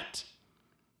like that.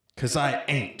 'Cause I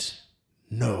ain't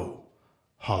no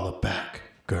hollaback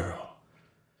girl.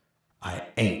 I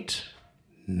ain't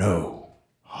no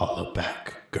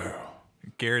hollaback girl."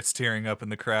 Garrett's tearing up in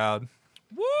the crowd.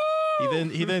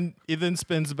 He then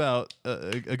spends about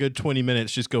a good 20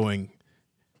 minutes just going,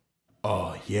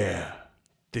 "Oh yeah,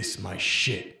 this my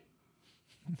shit.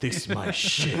 This my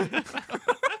shit.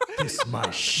 This my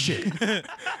shit.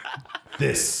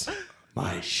 This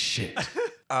my shit."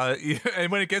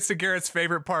 And when it gets to Garrett's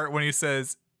favorite part, when he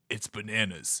says, "It's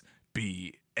bananas,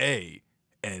 BANANAS,"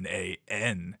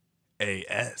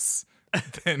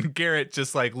 then Garrett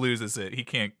just like loses it. He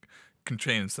can't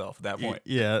contain himself at that point.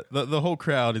 Yeah, the whole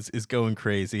crowd is going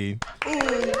crazy. Josh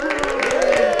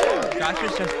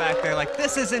is just back there like,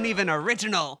 this isn't even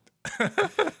original.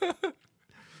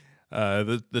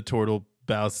 The turtle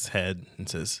bows his head and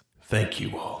says, "Thank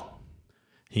you all."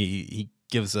 He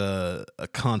gives a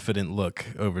confident look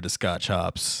over to Scotch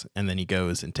Hops, and then he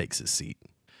goes and takes his seat.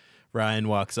 Ryan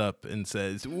walks up and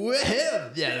says, "Well,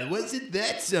 wasn't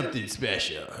that something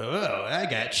special? Oh, I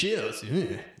got chills.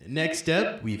 Next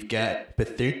up, we've got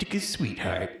Pathertica's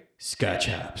sweetheart, Scotch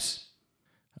Hops."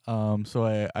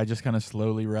 So I just kind of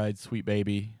slowly ride Sweet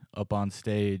Baby up on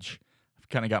stage. I've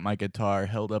kind of got my guitar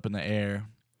held up in the air,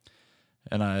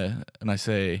 and I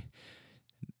say,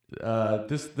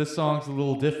 this song's a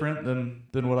little different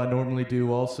than what I normally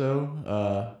do.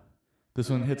 Also, this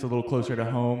one hits a little closer to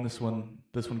home. This one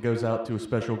goes out to a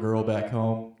special girl back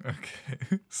home.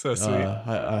 Okay, so sweet.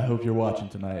 I hope you're watching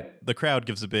tonight. The crowd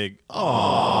gives a big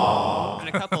 "Aww" And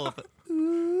a couple of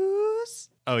oohs.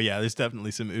 Oh yeah, there's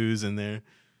definitely some oohs in there.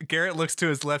 Garrett looks to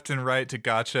his left and right to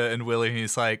Gotcha and Willie, and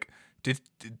he's like, Did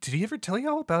he ever tell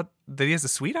y'all about that he has a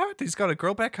sweetheart? That he's got a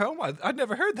girl back home? I'd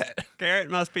never heard that. Garrett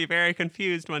must be very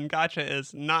confused when Gotcha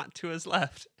is not to his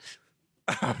left.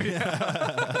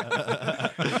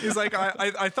 He's like,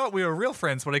 I thought we were real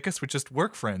friends, but I guess we're just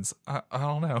work friends. I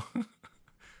don't know.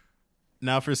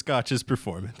 Now for Scotch's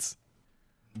performance.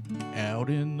 Out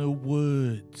in the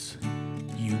woods,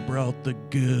 You brought the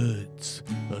goods,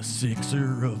 a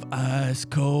sixer of ice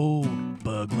cold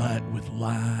Bug Light with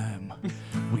lime.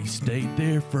 We stayed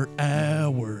there for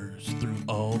hours through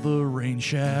all the rain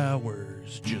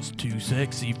showers. Just two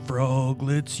sexy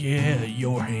froglets, yeah,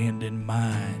 your hand in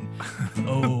mine.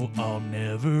 Oh, I'll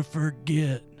never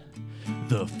forget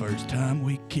the first time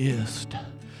we kissed.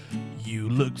 You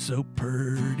looked so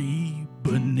pretty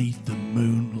beneath the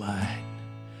moonlight.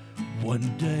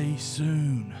 One day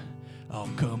soon,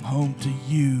 I'll come home to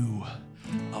you.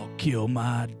 I'll kill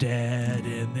my dad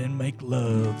and then make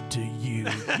love to you.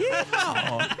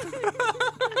 Yeah!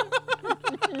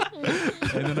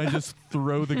 And then I just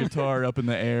throw the guitar up in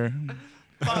the air.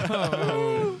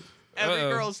 Every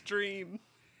girl's dream.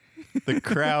 The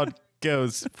crowd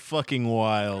goes fucking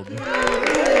wild.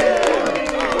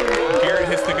 Garrett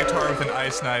hits the guitar with an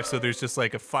ice knife, so there's just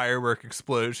like a firework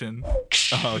explosion.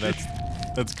 Oh,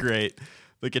 that's great.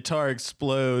 The guitar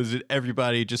explodes and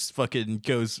everybody just fucking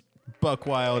goes buck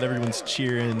wild. Everyone's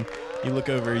cheering. You look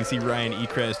over, you see Ryan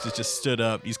Ekrest has just stood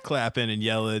up. He's clapping and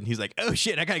yelling. He's like, "Oh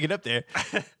shit, I gotta get up there."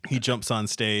 He jumps on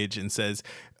stage and says,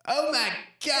 "Oh my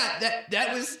god,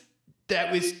 that was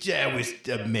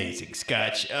amazing,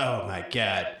 Scotch. Oh my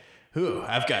god. Ooh,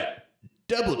 I've got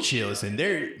double chills and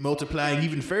they're multiplying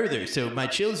even further. So my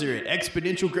chills are at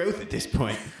exponential growth at this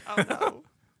point." Oh no.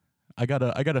 I got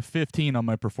a 15 on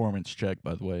my performance check,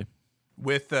 by the way.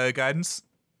 With guidance?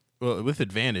 Well, with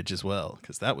advantage as well,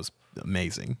 because that was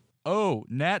amazing. Oh,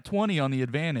 nat 20 on the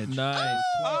advantage. Nice.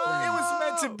 Oh, it was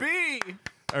meant to be.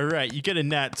 All right, you get a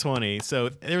nat 20. So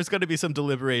there's going to be some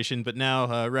deliberation, but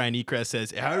now Ryan Ekrest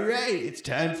says, "All right, it's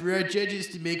time for our judges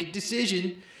to make a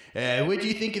decision. What do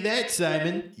you think of that,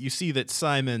 Simon?" You see that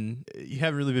Simon, you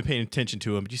haven't really been paying attention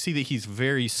to him, but you see that he's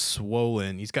very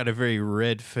swollen. He's got a very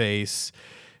red face.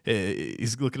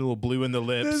 He's looking a little blue in the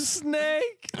lips.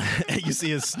 Snake. You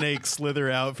see a snake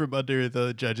slither out from under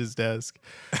the judge's desk.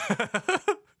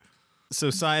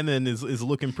 So Simon is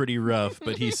looking pretty rough,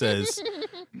 but he says,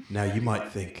 "Now you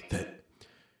might think that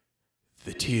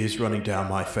the tears running down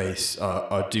my face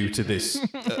are due to this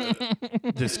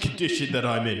this condition that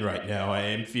I'm in right now. I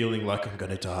am feeling like I'm going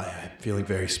to die. I'm feeling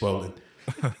very swollen.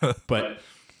 But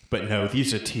no,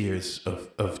 these are tears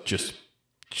of just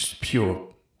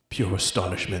pure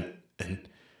astonishment. And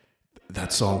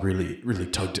that song really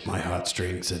tugged at my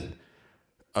heartstrings. And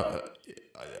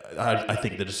I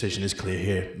think the decision is clear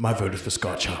here. My vote is for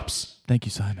Scotch Hops." Thank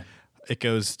you, Simon. It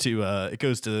goes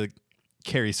to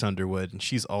Carrie Sunderwood, and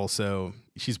she's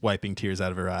wiping tears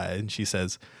out of her eye, and she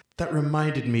says, "That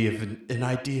reminded me of an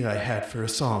idea I had for a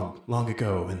song long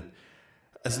ago, and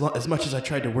as much as I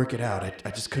tried to work it out,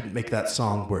 I just couldn't make that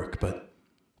song work.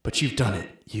 But you've done it.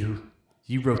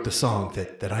 You wrote the song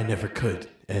that I never could,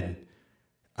 and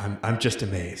I'm just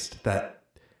amazed. That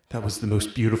was the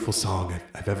most beautiful song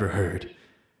I've ever heard.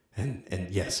 And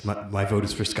yes, my vote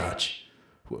is for Scotch.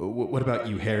 What about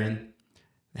you, Heron?"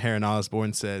 Heron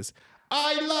Osborne says,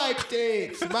 "I liked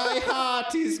it. My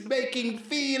heart is making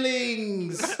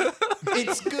feelings.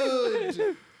 It's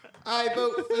good. I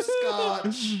vote for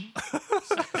Scotch."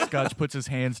 Scotch puts his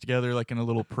hands together like in a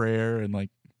little prayer and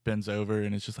like bends over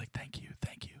and it's just like, "Thank you,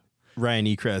 thank you." Ryan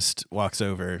Ekrest walks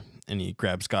over and he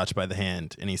grabs Scotch by the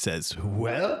hand and he says,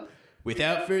 "Well,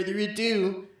 without further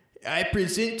ado, I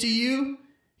present to you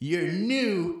your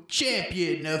new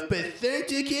champion of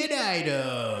Pathurtican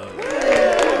Idol."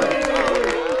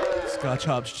 Scotch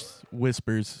Hops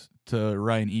whispers to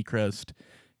Ryan Ekrest,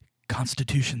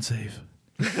 "Constitution save."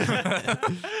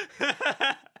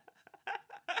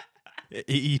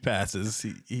 He passes.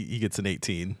 He gets an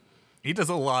 18. He does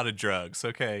a lot of drugs.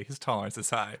 Okay, his tolerance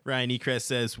is high. Ryan Ekrest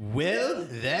says, "Well,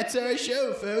 that's our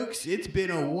show, folks. It's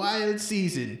been a wild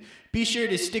season. Be sure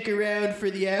to stick around for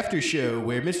the after show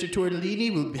where Mr.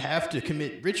 Tortellini will have to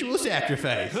commit ritual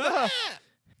sacrifice."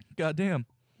 Goddamn.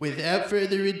 Without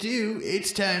further ado,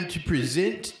 it's time to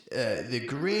present the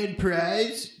grand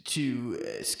prize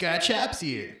to Scotch Hops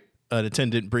here. An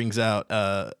attendant brings out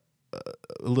a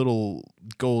little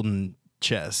golden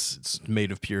chest. It's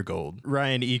made of pure gold.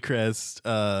 Ryan Ekrest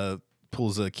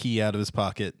pulls a key out of his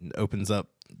pocket and opens up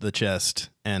the chest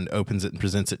and opens it and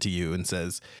presents it to you and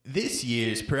says, "This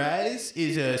year's prize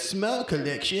is a small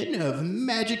collection of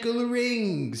magical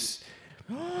rings."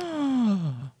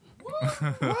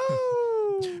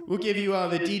 We'll give you all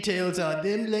the details on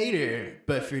them later.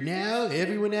 But for now,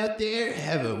 everyone out there,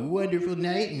 have a wonderful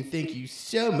night, and thank you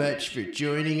so much for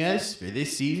joining us for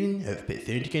this season of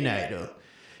Pathurtican Idol.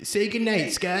 Say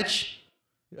goodnight, Scotch.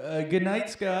 Good night,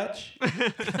 Scotch.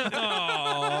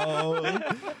 Oh,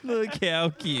 look how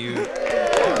cute. The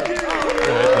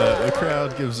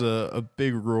crowd gives a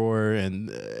big roar, and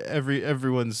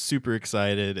everyone's super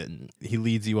excited, and he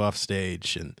leads you off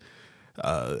stage, and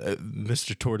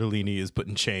Mr. Tortellini is put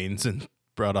in chains and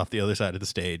brought off the other side of the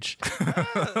stage.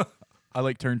 I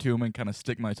like turn to him and kind of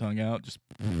stick my tongue out. Just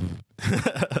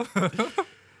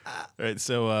All right,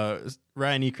 so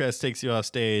Ryan Ekrest takes you off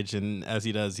stage, and as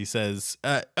he does, he says,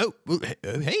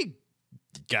 hey,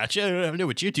 gotcha. I don't know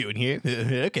what you're doing here.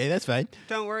 Okay, that's fine.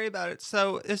 Don't worry about it.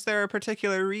 So, is there a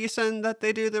particular reason that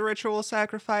they do the ritual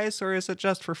sacrifice, or is it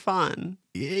just for fun?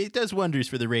 It does wonders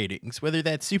for the ratings, whether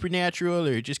that's supernatural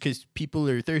or just because people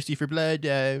are thirsty for blood.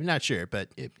 I'm not sure, but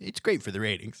it's great for the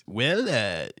ratings. Well,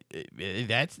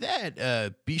 that's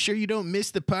that. Be sure you don't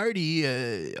miss the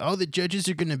party. All the judges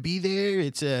are going to be there.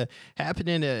 It's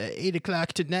happening at 8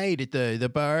 o'clock tonight at the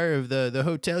bar of the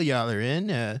hotel y'all are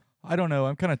in. I don't know.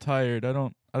 I'm kind of tired. I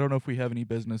don't know if we have any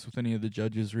business with any of the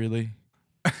judges, really.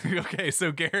 Okay,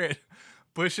 so Garrett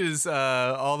pushes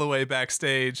all the way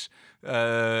backstage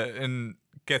and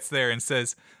gets there and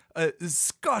says,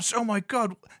 Scotch, oh my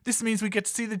God, this means we get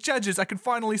to see the judges. I can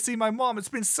finally see my mom. It's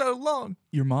been so long.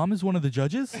 Your mom is one of the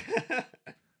judges?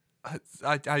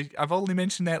 I've only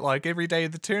mentioned that like every day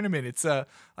of the tournament. It's I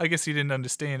guess you didn't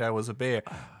understand I was a bear,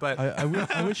 but I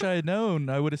wish I had known.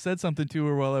 I would have said something to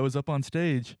her while I was up on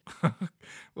stage.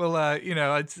 well, you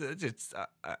know, it's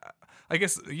I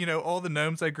guess, you know, all the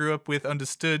gnomes I grew up with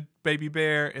understood Baby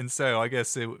Bear, and so I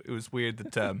guess it was weird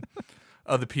that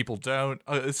other people don't.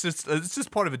 It's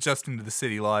just part of adjusting to the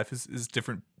city life is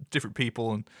different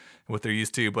people and what they're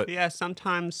used to. But Yeah,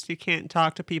 sometimes you can't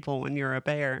talk to people when you're a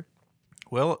bear.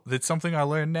 well, it's something I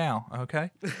learned now.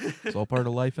 Okay. It's all part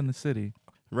of life in the city.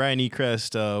 Ryan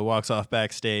Ekrest walks off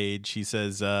backstage. He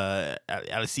says,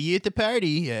 I'll see you at the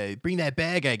party. Bring that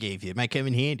bag I gave you. It might come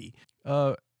in handy.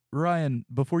 Ryan,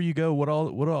 before you go, what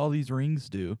do all these rings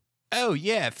do? Oh,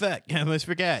 yeah, fuck. I almost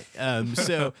forgot.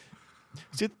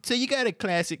 So you got a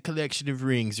classic collection of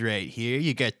rings right here.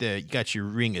 You got your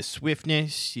ring of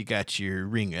swiftness, you got your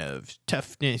ring of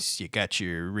toughness, you got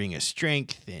your ring of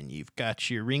strength, and you've got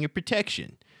your ring of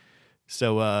protection.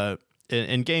 So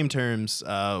in game terms,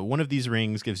 one of these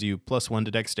rings gives you +1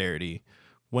 to dexterity,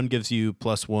 one gives you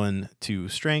 +1 to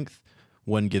strength,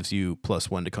 one gives you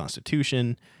 +1 to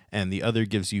constitution, and the other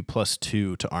gives you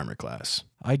 +2 to armor class.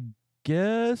 I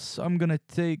guess I'm going to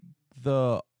take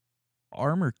the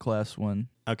armor class one.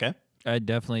 Okay. I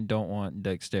definitely don't want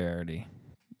dexterity.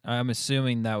 I'm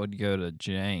assuming that would go to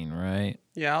Jane, right?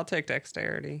 Yeah, I'll take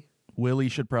dexterity. Willie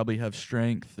should probably have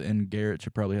strength, and Garrett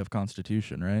should probably have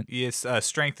constitution, right? Yes,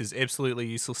 strength is absolutely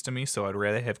useless to me, so I'd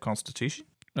rather have constitution.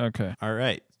 Okay. All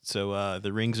right. So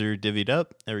the rings are divvied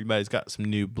up. Everybody's got some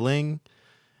new bling.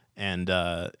 And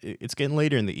it's getting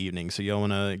later in the evening, so y'all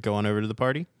want to go on over to the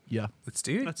party? Yeah. Let's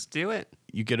do it. Let's do it.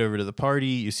 You get over to the party.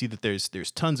 You see that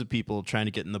there's tons of people trying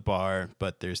to get in the bar,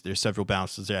 but there's several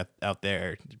bouncers out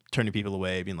there turning people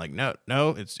away, being like, no,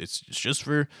 it's just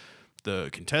for the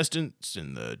contestants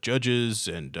and the judges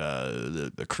and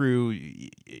the crew. You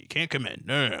can't come in.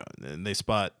 No. And they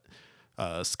spot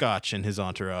Scotch and his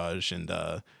entourage, and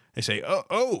they say,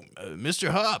 oh,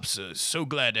 Mr. Hops, so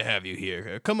glad to have you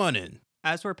here. Come on in.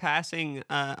 As we're passing,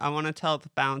 I want to tell the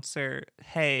bouncer,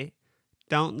 hey,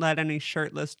 don't let any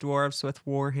shirtless dwarves with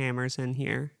warhammers in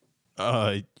here.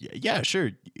 Yeah,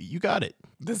 sure. You got it.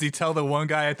 Does he tell the one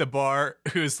guy at the bar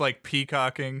who's like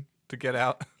peacocking to get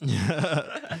out? Yeah,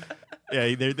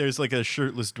 there's like a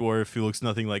shirtless dwarf who looks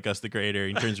nothing like Gus the Greater.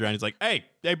 He turns around, he's like, hey,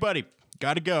 buddy,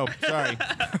 gotta go. Sorry.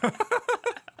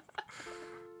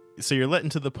 So you're let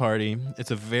into the party.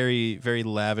 It's a very, very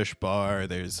lavish bar.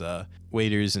 There's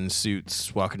waiters in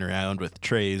suits walking around with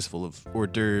trays full of hors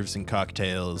d'oeuvres and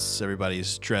cocktails.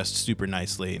 Everybody's dressed super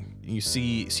nicely. You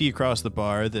see across the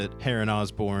bar that Heron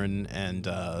Osborne and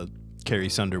Carrie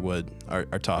Sunderwood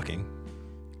are talking.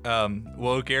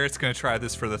 Well, Garrett's going to try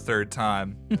this for the third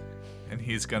time, and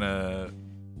he's going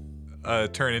to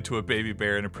turn into a baby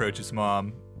bear and approach his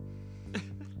mom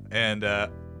and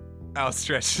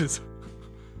outstretch his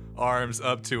arms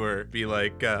up to her, be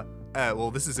like, well,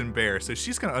 this is in bear, so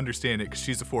she's gonna understand it because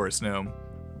she's a forest gnome.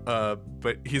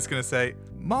 But he's gonna say,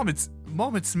 Mom, it's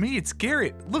me, it's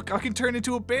Garrett. Look, I can turn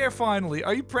into a bear finally.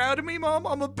 Are you proud of me, Mom?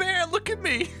 I'm a bear. Look at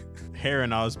me.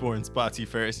 Heron Osborne spots you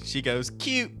first. She goes,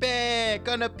 cute bear,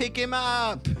 gonna pick him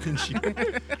up. And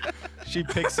she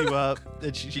picks you up,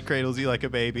 and she cradles you like a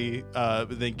baby.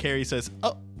 But then Carrie says,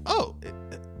 oh,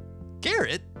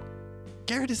 Garrett?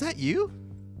 Garrett, is that you?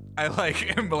 I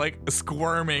like am like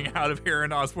squirming out of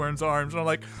Aaron Osborne's arms. And I'm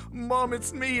like, Mom,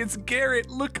 it's me. It's Garrett.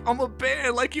 Look, I'm a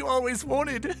bear like you always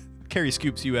wanted. Carrie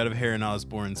scoops you out of Aaron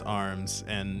Osborne's arms,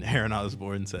 and Aaron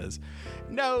Osborne says,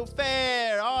 "No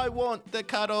fair! I want the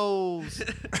cuddles!"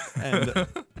 And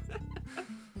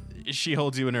she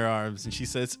holds you in her arms, and she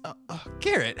says,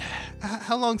 "Garrett,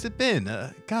 how long's it been?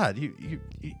 God,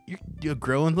 you're a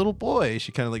growing little boy."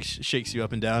 She kind of like shakes you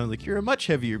up and down, like, "You're a much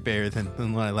heavier bear than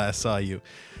when I last saw you."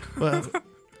 Well,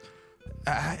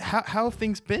 how have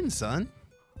things been, son?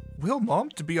 Well, Mom,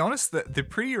 to be honest, they're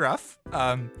pretty rough.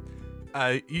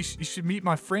 You should meet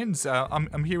my friends.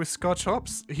 I'm here with Scotch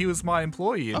Hops. He was my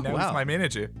employee, and now he's my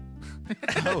manager.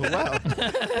 Oh wow!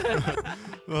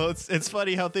 Well, it's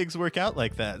funny how things work out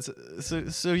like that.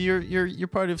 So you're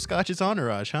part of Scotch's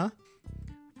entourage, huh?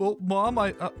 Well, Mom,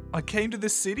 I came to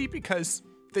this city because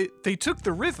they took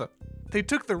the river. They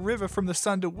took the river from the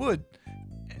Sunder Wood,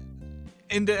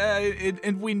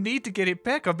 and we need to get it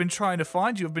back. I've been trying to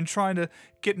find you. I've been trying to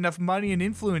get enough money and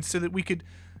influence so that we could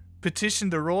petition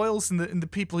the royals and the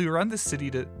people who run the city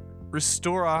to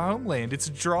restore our homeland. It's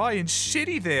dry and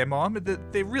shitty there, Mom.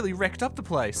 They really wrecked up the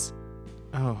place.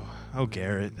 Oh,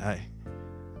 Garrett,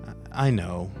 I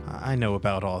know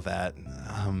about all that.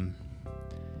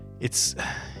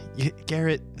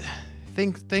 Garrett,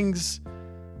 things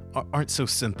aren't so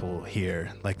simple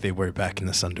here like they were back in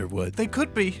the Sunderwood. They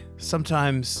could be.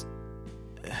 Sometimes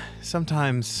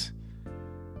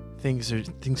things are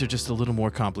just a little more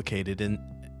complicated, and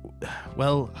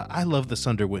well, I love the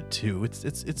Sunderwood too.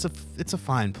 It's a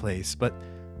fine place, but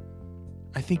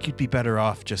I think you'd be better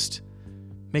off just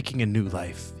making a new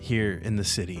life here in the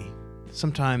city.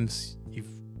 Sometimes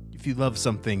if you love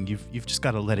something, you've just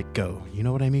got to let it go. You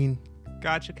know what I mean?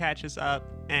 Gotcha catches up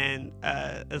and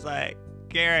is like,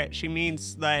 "Garrett, she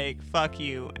means like fuck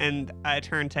you." And I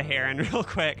turn to Heron real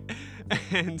quick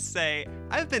and say,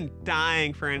 "I've been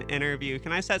dying for an interview.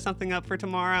 Can I set something up for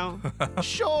tomorrow?"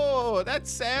 Sure, that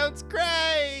sounds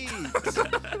great.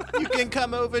 You can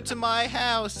come over to my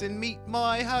house and meet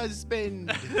my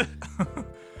husband.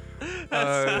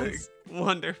 That sounds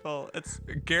wonderful. It's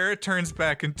Garrett turns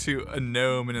back into a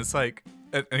gnome, and it's like,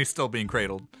 and he's still being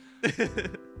cradled.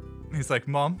 He's like,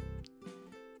 "Mom,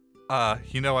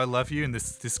 you know I love you, and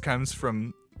this comes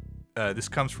from a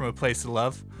place of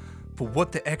love. But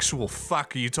what the actual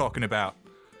fuck are you talking about?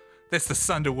 That's the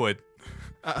Sunderwood."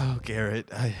 Oh, Garrett,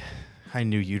 I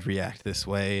knew you'd react this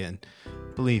way, and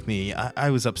believe me, I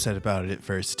was upset about it at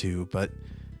first too, but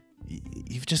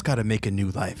you've just got to make a new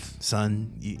life,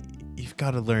 son. You've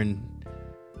got to learn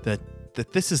that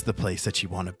this is the place that you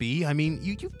want to be. I mean,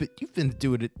 you've been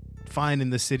doing it fine in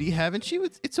the city, haven't you?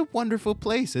 It's a wonderful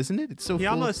place, isn't it? It's so He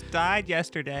full almost died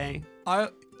yesterday. I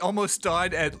almost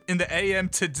died in the AM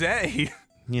today.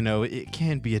 You know, it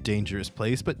can be a dangerous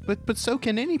place, but so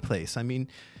can any place. I mean,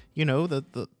 you know,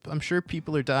 I'm sure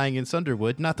people are dying in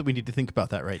Sunderwood. Not that we need to think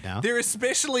about that right now. They're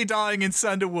especially dying in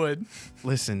Sunderwood.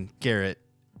 Listen, Garrett,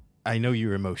 I know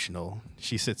you're emotional.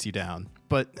 She sits you down,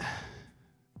 but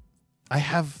I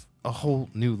have a whole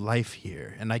new life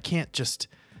here, and I can't just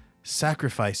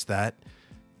sacrifice that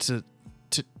to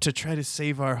try to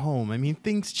save our home. I mean,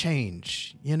 things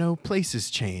change, you know, places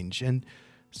change, and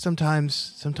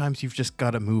sometimes you've just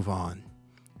got to move on.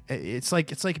 It's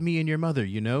like me and your mother,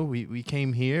 you know. We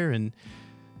came here, and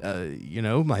you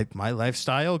know, my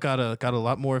lifestyle got a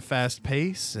lot more fast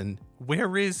pace. And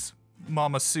where is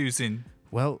Mama Susan?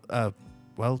 Well,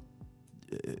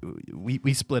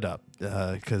 we split up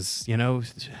because you know,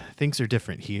 things are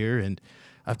different here, and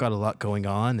I've got a lot going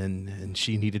on, and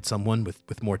she needed someone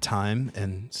with more time,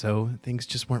 and so things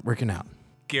just weren't working out.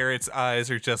 Garrett's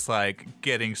eyes are just like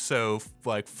getting so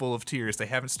like full of tears. They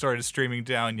haven't started streaming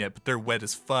down yet, but they're wet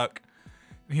as fuck.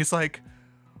 And he's like,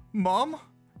 "Mom,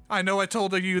 I know I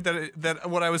told you that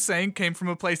what I was saying came from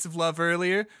a place of love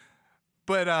earlier,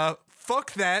 but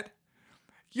fuck that.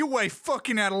 You're way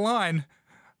fucking out of line.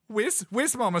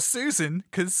 Where's Mama Susan?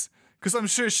 Cause I'm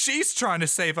sure she's trying to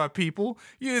save our people.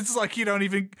 It's like you don't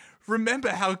even remember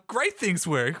how great things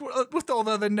were with all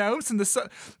the other gnomes and the sun.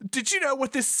 Did you know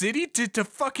what this city did to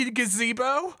fucking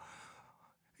Gazebo?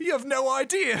 You have no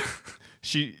idea."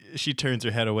 She turns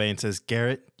her head away and says,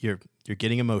 "Garrett, you're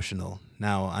getting emotional.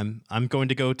 Now I'm going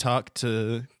to go talk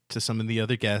to some of the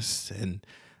other guests, and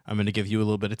I'm going to give you a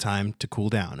little bit of time to cool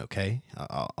down, okay?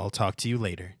 I'll talk to you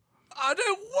later." I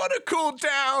don't want to cool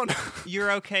down.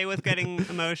 You're okay with getting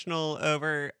emotional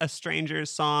over a stranger's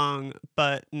song,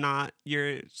 but not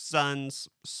your son's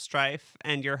strife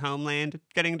and your homeland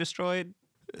getting destroyed?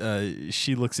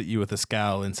 She looks at you with a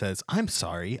scowl and says, "I'm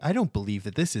sorry. I don't believe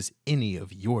that this is any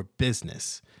of your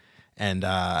business. And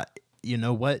you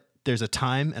know what? there's a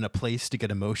time and a place to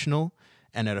get emotional,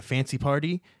 and at a fancy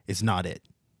party is not it.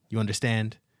 You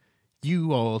understand?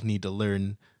 You all need to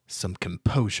learn some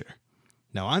composure.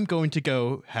 Now I'm going to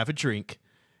go have a drink,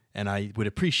 and I would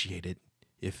appreciate it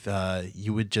if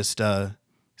you would just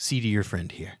see to your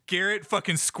friend here. Garrett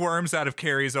fucking squirms out of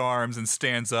Carrie's arms and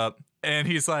stands up, and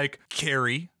he's like,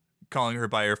 Carrie, calling her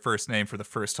by her first name for the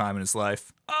first time in his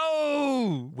life.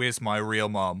 Oh! Where's my real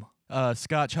mom?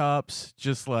 Scotch Hops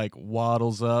just like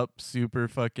waddles up, super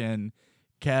fucking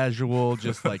casual,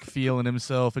 just like feeling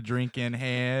himself a drink in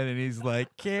hand, and he's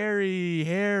like, Carrie,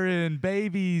 Heron,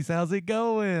 babies, how's it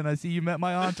going? I see you met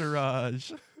my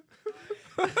entourage.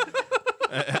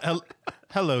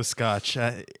 Hello, Scotch.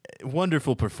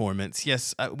 Wonderful performance.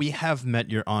 Yes, we have met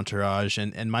your entourage,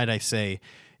 and might I say,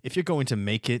 if you're going to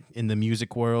make it in the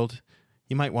music world,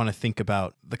 you might want to think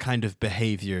about the kind of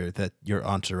behavior that your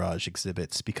entourage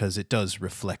exhibits, because it does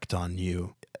reflect on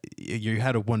you. You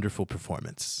had a wonderful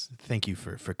performance. Thank you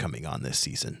for coming on this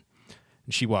season.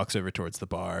 And she walks over towards the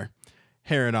bar.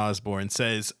 Heron Osborne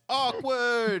says,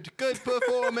 awkward, good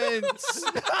performance.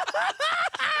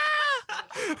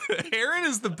 Heron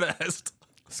is the best.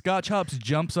 Scotch Hops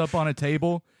jumps up on a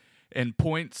table and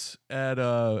points at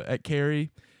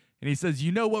Carrie, and he says,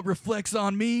 you know what reflects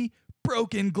on me?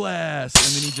 Broken glass.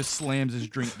 And then he just slams his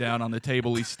drink down on the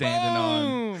table he's standing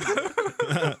on.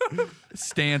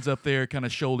 Stands up there, kind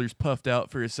of shoulders puffed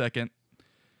out for a second,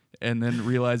 and then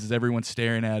realizes everyone's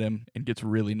staring at him and gets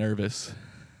really nervous.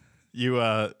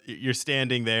 You're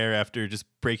standing there after just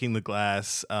breaking the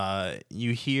glass.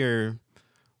 You hear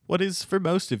what is, for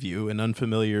most of you, an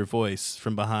unfamiliar voice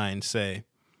from behind say,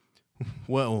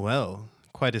 well,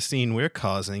 quite a scene we're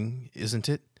causing, isn't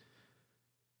it?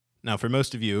 Now, for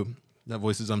most of you, that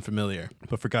voice is unfamiliar,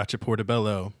 but for Gotcha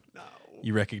Portobello,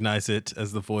 you recognize it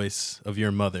as the voice of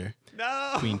your mother,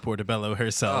 Queen Portobello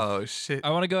herself. Oh, shit.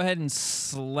 I want to go ahead and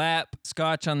slap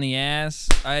Scotch on the ass.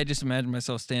 I just imagine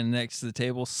myself standing next to the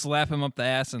table, slap him up the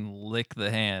ass, and lick the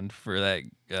hand for that.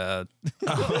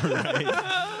 All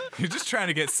right. You're just trying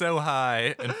to get so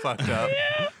high and fucked up.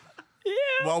 Yeah.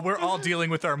 While we're all dealing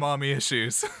with our mommy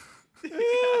issues.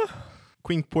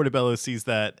 Queen Portobello sees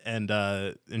that,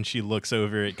 and she looks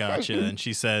over at Gotcha, and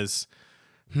she says,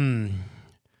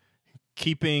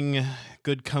 keeping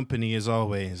good company as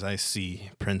always, I see,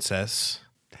 princess.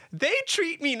 They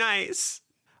treat me nice.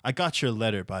 I got your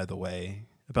letter, by the way,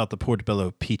 about the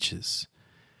Portobello peaches,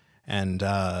 and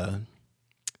I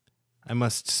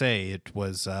must say it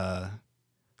was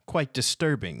quite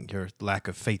disturbing, your lack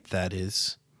of faith, that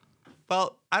is.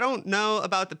 Well, I don't know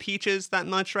about the peaches that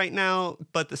much right now,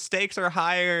 but the stakes are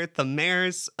higher. The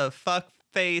mayor's a fuck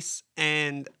face,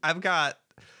 and I've got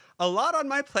a lot on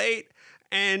my plate,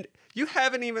 and you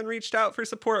haven't even reached out for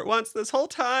support once this whole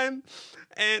time.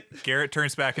 And Garrett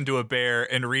turns back into a bear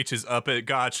and reaches up at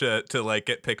Gotcha to like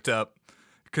get picked up,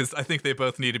 because I think they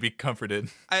both need to be comforted.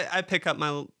 I pick up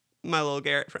my little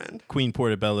Garrett friend. Queen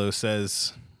Portobello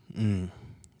says,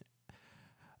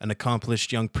 an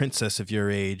accomplished young princess of your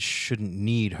age shouldn't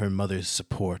need her mother's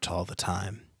support all the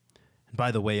time. And by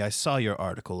the way, I saw your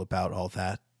article about all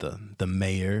that, the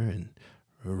mayor and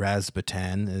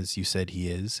Razbatan, as you said he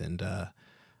is, and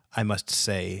I must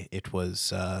say it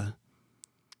was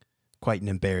quite an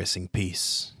embarrassing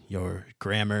piece. Your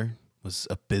grammar was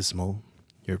abysmal.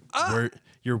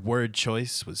 Your word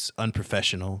choice was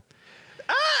unprofessional.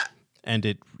 And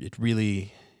it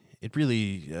really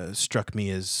struck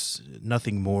me as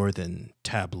nothing more than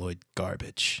tabloid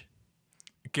garbage.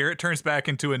 Garrett turns back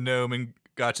into a gnome in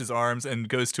Gotcha's arms and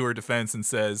goes to her defense and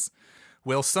says,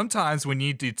 well, sometimes when you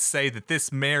need to say that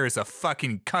this mayor is a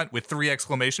fucking cunt with 3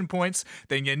 exclamation points,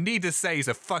 then you need to say he's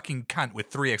a fucking cunt with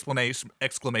 3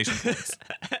 exclamation points.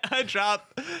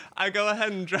 I go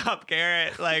ahead and drop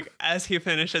Garrett, like, as he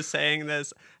finishes saying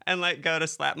this, and, like, go to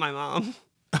slap my mom.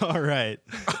 All right.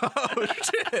 Oh,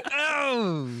 shit.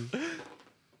 Oh!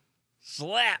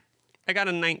 Slap! I got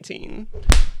a 19.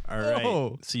 All right.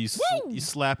 Whoa. So you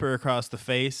slap her across the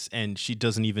face, and she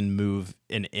doesn't even move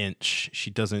an inch. She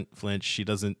doesn't flinch. She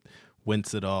doesn't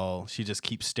wince at all. She just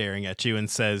keeps staring at you and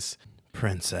says,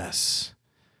 Princess,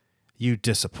 you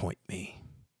disappoint me.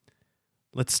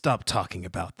 Let's stop talking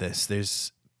about this.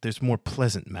 There's more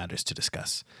pleasant matters to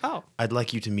discuss. Oh. I'd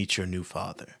like you to meet your new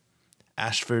father,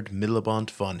 Ashford Millibont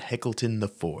von Heckleton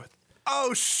IV.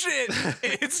 Oh, shit.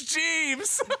 It's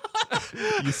Jeeves.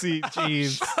 You see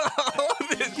Jeeves.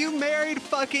 You married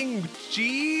fucking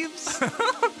Jeeves?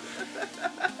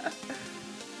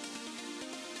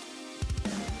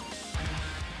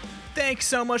 Thanks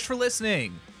so much for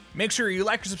listening. Make sure you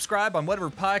like or subscribe on whatever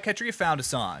podcatcher you found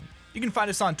us on. You can find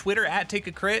us on Twitter at Take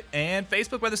a Crit and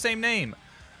Facebook by the same name.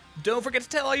 Don't forget to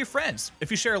tell all your friends.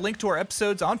 If you share a link to our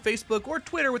episodes on Facebook or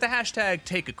Twitter with the hashtag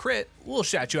 #TakeACrit, we'll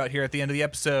shout you out here at the end of the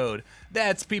episode.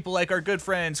 That's people like our good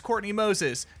friends Courtney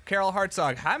Moses, Carol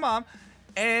Hartzog, hi mom,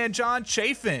 and John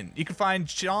Chafin. You can find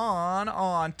John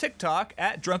on TikTok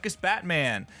at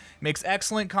DrunkestBatman. Makes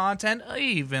excellent content,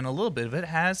 even a little bit of it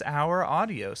has our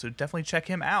audio, so definitely check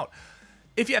him out.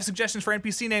 If you have suggestions for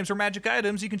NPC names or magic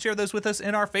items, you can share those with us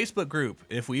in our Facebook group.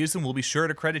 If we use them, we'll be sure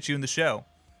to credit you in the show.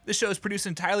 This show is produced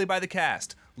entirely by the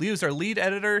cast. Leo is our lead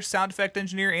editor, sound effect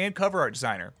engineer, and cover art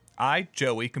designer. I,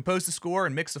 Joey, composed the score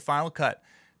and mixed the final cut.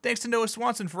 Thanks to Noah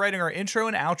Swanson for writing our intro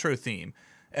and outro theme.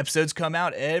 Episodes come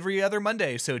out every other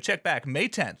Monday, so check back May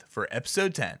 10th for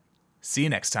episode 10. See you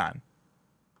next time.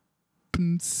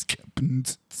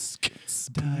 Diet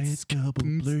Double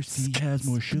Blursty has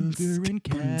more sugar and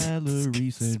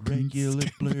calories than regular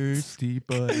Blursty,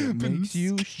 but it makes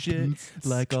you shit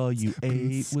like all you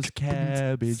ate was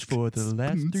cabbage for the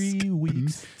last 3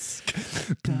 weeks.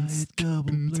 Diet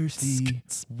Double Blursty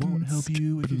won't help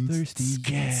you if you're thirsty.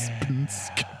 Yeah.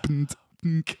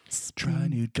 Try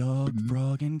new dog,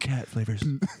 frog, and cat flavors.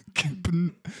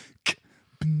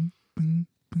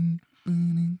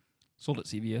 Sold at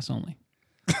CVS only.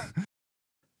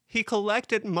 He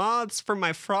collected moths for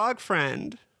my frog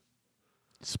friend.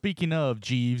 Speaking of,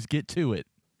 Jeeves, get to it.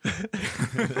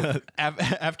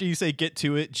 After you say get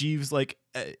to it, Jeeves like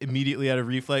immediately out of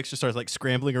reflex just starts like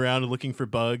scrambling around and looking for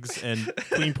bugs, and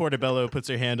Queen Portobello puts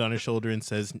her hand on his shoulder and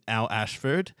says, "Now,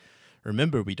 Ashford,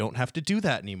 remember, we don't have to do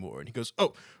that anymore." And he goes,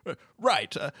 "Oh,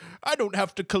 right. I don't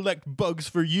have to collect bugs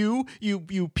for you,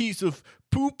 you piece of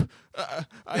poop.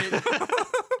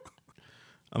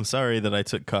 I'm sorry that I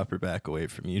took Copperback away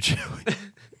from you, Joey."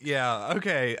 Yeah,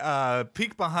 okay.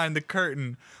 Peek behind the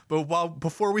curtain. But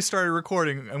before we started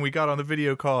recording and we got on the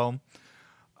video call,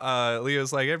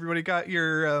 Leo's like, "Everybody got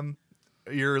your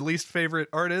least favorite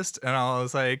artist?" And I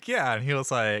was like, "Yeah." And he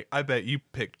was like, "I bet you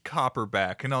picked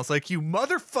Copperback." And I was like, "You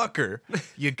motherfucker.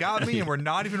 You got me and we're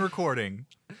not even recording."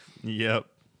 Yep.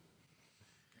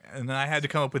 And then I had to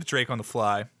come up with Drake on the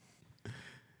fly.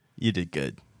 You did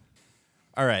good.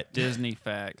 All right. Disney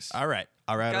facts. All right.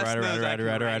 We gotta cut all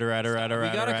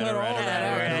that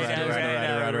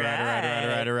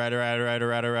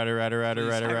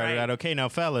out. Okay, now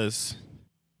fellas,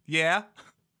 Yeah?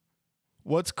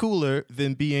 what's cooler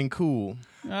than being cool?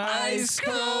 Ice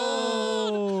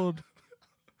cold.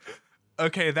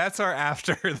 Okay, that's our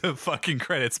after the fucking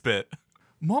credits bit.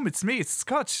 Mom, it's me. It's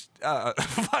Scotch.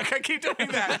 Fuck, I keep doing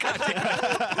that.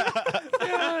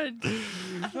 God, you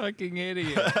fucking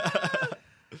idiot.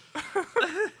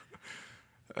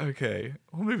 Okay,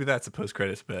 well, maybe that's a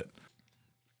post-credits bit.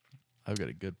 I've got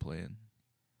a good plan.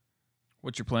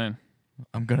 What's your plan?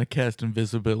 I'm going to cast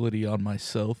invisibility on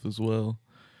myself as well.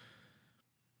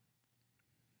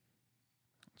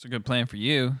 It's a good plan for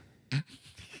you.